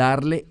a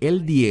darle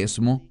el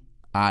diezmo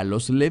a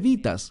los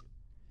levitas.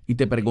 Y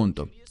te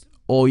pregunto,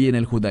 ¿hoy en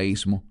el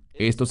judaísmo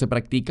esto se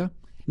practica?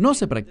 No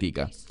se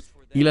practica.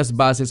 Y las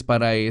bases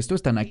para esto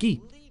están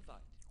aquí.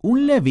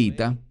 Un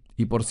levita,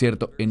 y por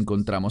cierto,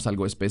 encontramos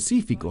algo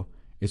específico,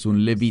 es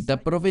un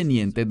levita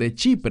proveniente de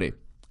Chipre,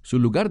 su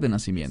lugar de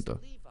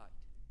nacimiento.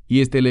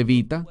 Y este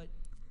levita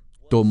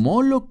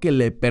tomó lo que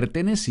le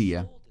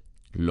pertenecía,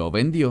 lo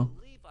vendió,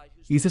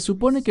 y se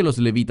supone que los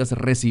levitas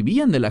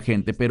recibían de la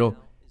gente, pero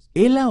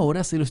él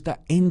ahora se lo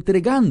está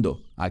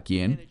entregando. ¿A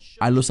quién?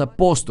 A los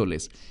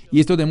apóstoles.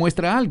 Y esto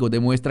demuestra algo,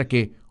 demuestra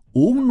que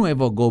un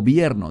nuevo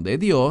gobierno de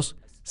Dios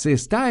se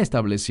está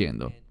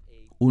estableciendo.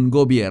 Un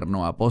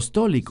gobierno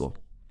apostólico.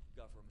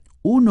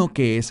 Uno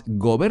que es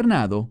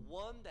gobernado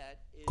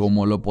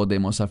 ¿Cómo lo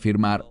podemos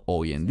afirmar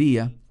hoy en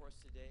día?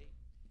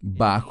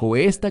 Bajo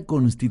esta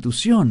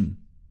constitución,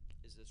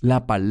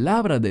 la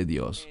palabra de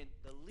Dios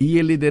y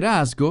el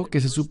liderazgo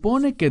que se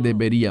supone que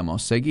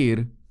deberíamos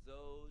seguir,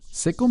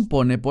 se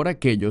compone por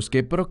aquellos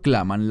que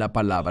proclaman la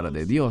palabra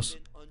de Dios,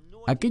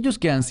 aquellos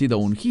que han sido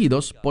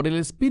ungidos por el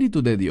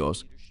Espíritu de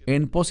Dios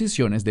en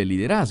posiciones de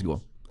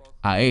liderazgo.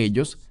 A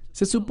ellos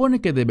se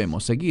supone que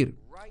debemos seguir,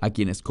 a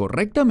quienes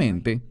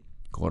correctamente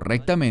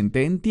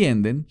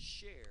entienden,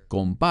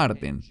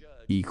 comparten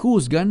y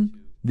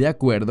juzgan de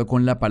acuerdo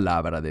con la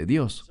palabra de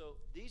Dios.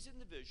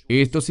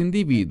 Estos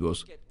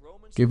individuos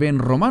que ven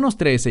Romanos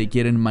 13 y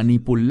quieren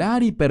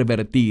manipular y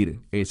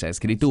pervertir esa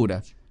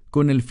escritura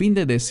con el fin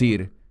de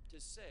decir,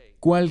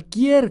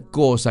 cualquier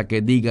cosa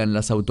que digan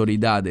las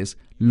autoridades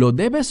lo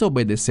debes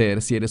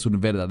obedecer si eres un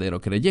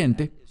verdadero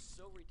creyente.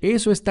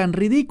 Eso es tan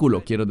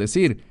ridículo, quiero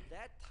decir.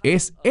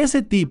 Es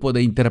ese tipo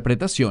de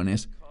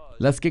interpretaciones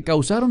las que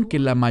causaron que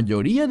la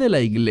mayoría de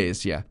la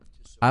iglesia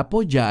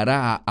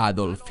apoyara a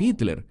Adolf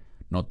Hitler.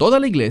 No toda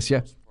la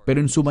iglesia, pero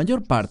en su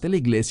mayor parte la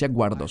iglesia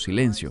guardó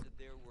silencio.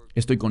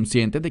 Estoy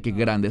consciente de que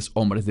grandes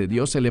hombres de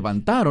Dios se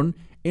levantaron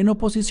en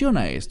oposición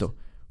a esto.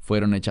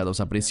 Fueron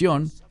echados a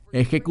prisión,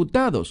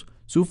 ejecutados,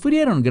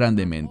 sufrieron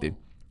grandemente.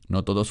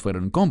 No todos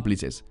fueron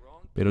cómplices,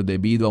 pero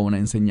debido a una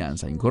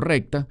enseñanza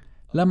incorrecta,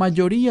 la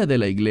mayoría de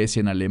la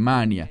iglesia en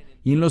Alemania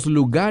y en los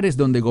lugares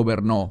donde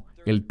gobernó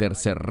el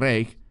Tercer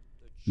Reich,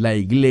 la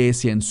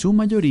iglesia en su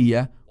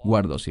mayoría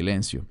guardó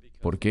silencio.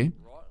 ¿Por qué?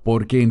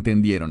 Porque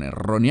entendieron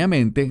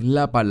erróneamente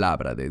la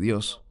palabra de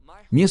Dios.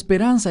 Mi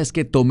esperanza es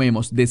que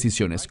tomemos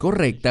decisiones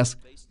correctas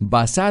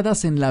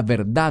basadas en la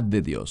verdad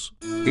de Dios.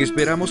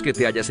 Esperamos que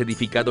te hayas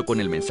edificado con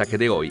el mensaje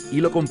de hoy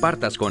y lo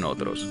compartas con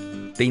otros.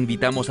 Te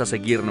invitamos a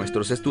seguir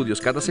nuestros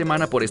estudios cada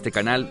semana por este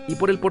canal y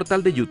por el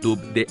portal de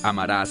YouTube de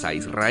Amarás a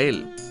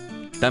Israel.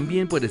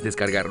 También puedes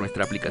descargar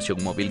nuestra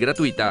aplicación móvil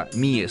gratuita,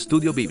 Mi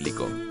Estudio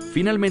Bíblico.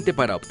 Finalmente,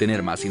 para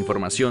obtener más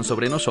información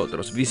sobre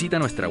nosotros, visita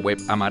nuestra web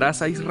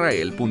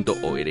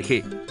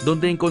amarasaisrael.org,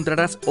 donde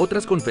encontrarás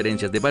otras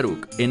conferencias de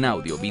Baruch en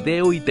audio,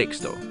 video y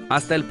texto.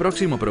 Hasta el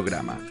próximo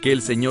programa. Que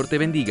el Señor te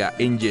bendiga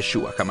en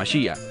Yeshua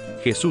HaMashiach,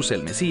 Jesús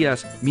el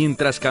Mesías,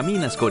 mientras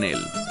caminas con Él.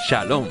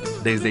 Shalom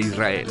desde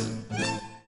Israel.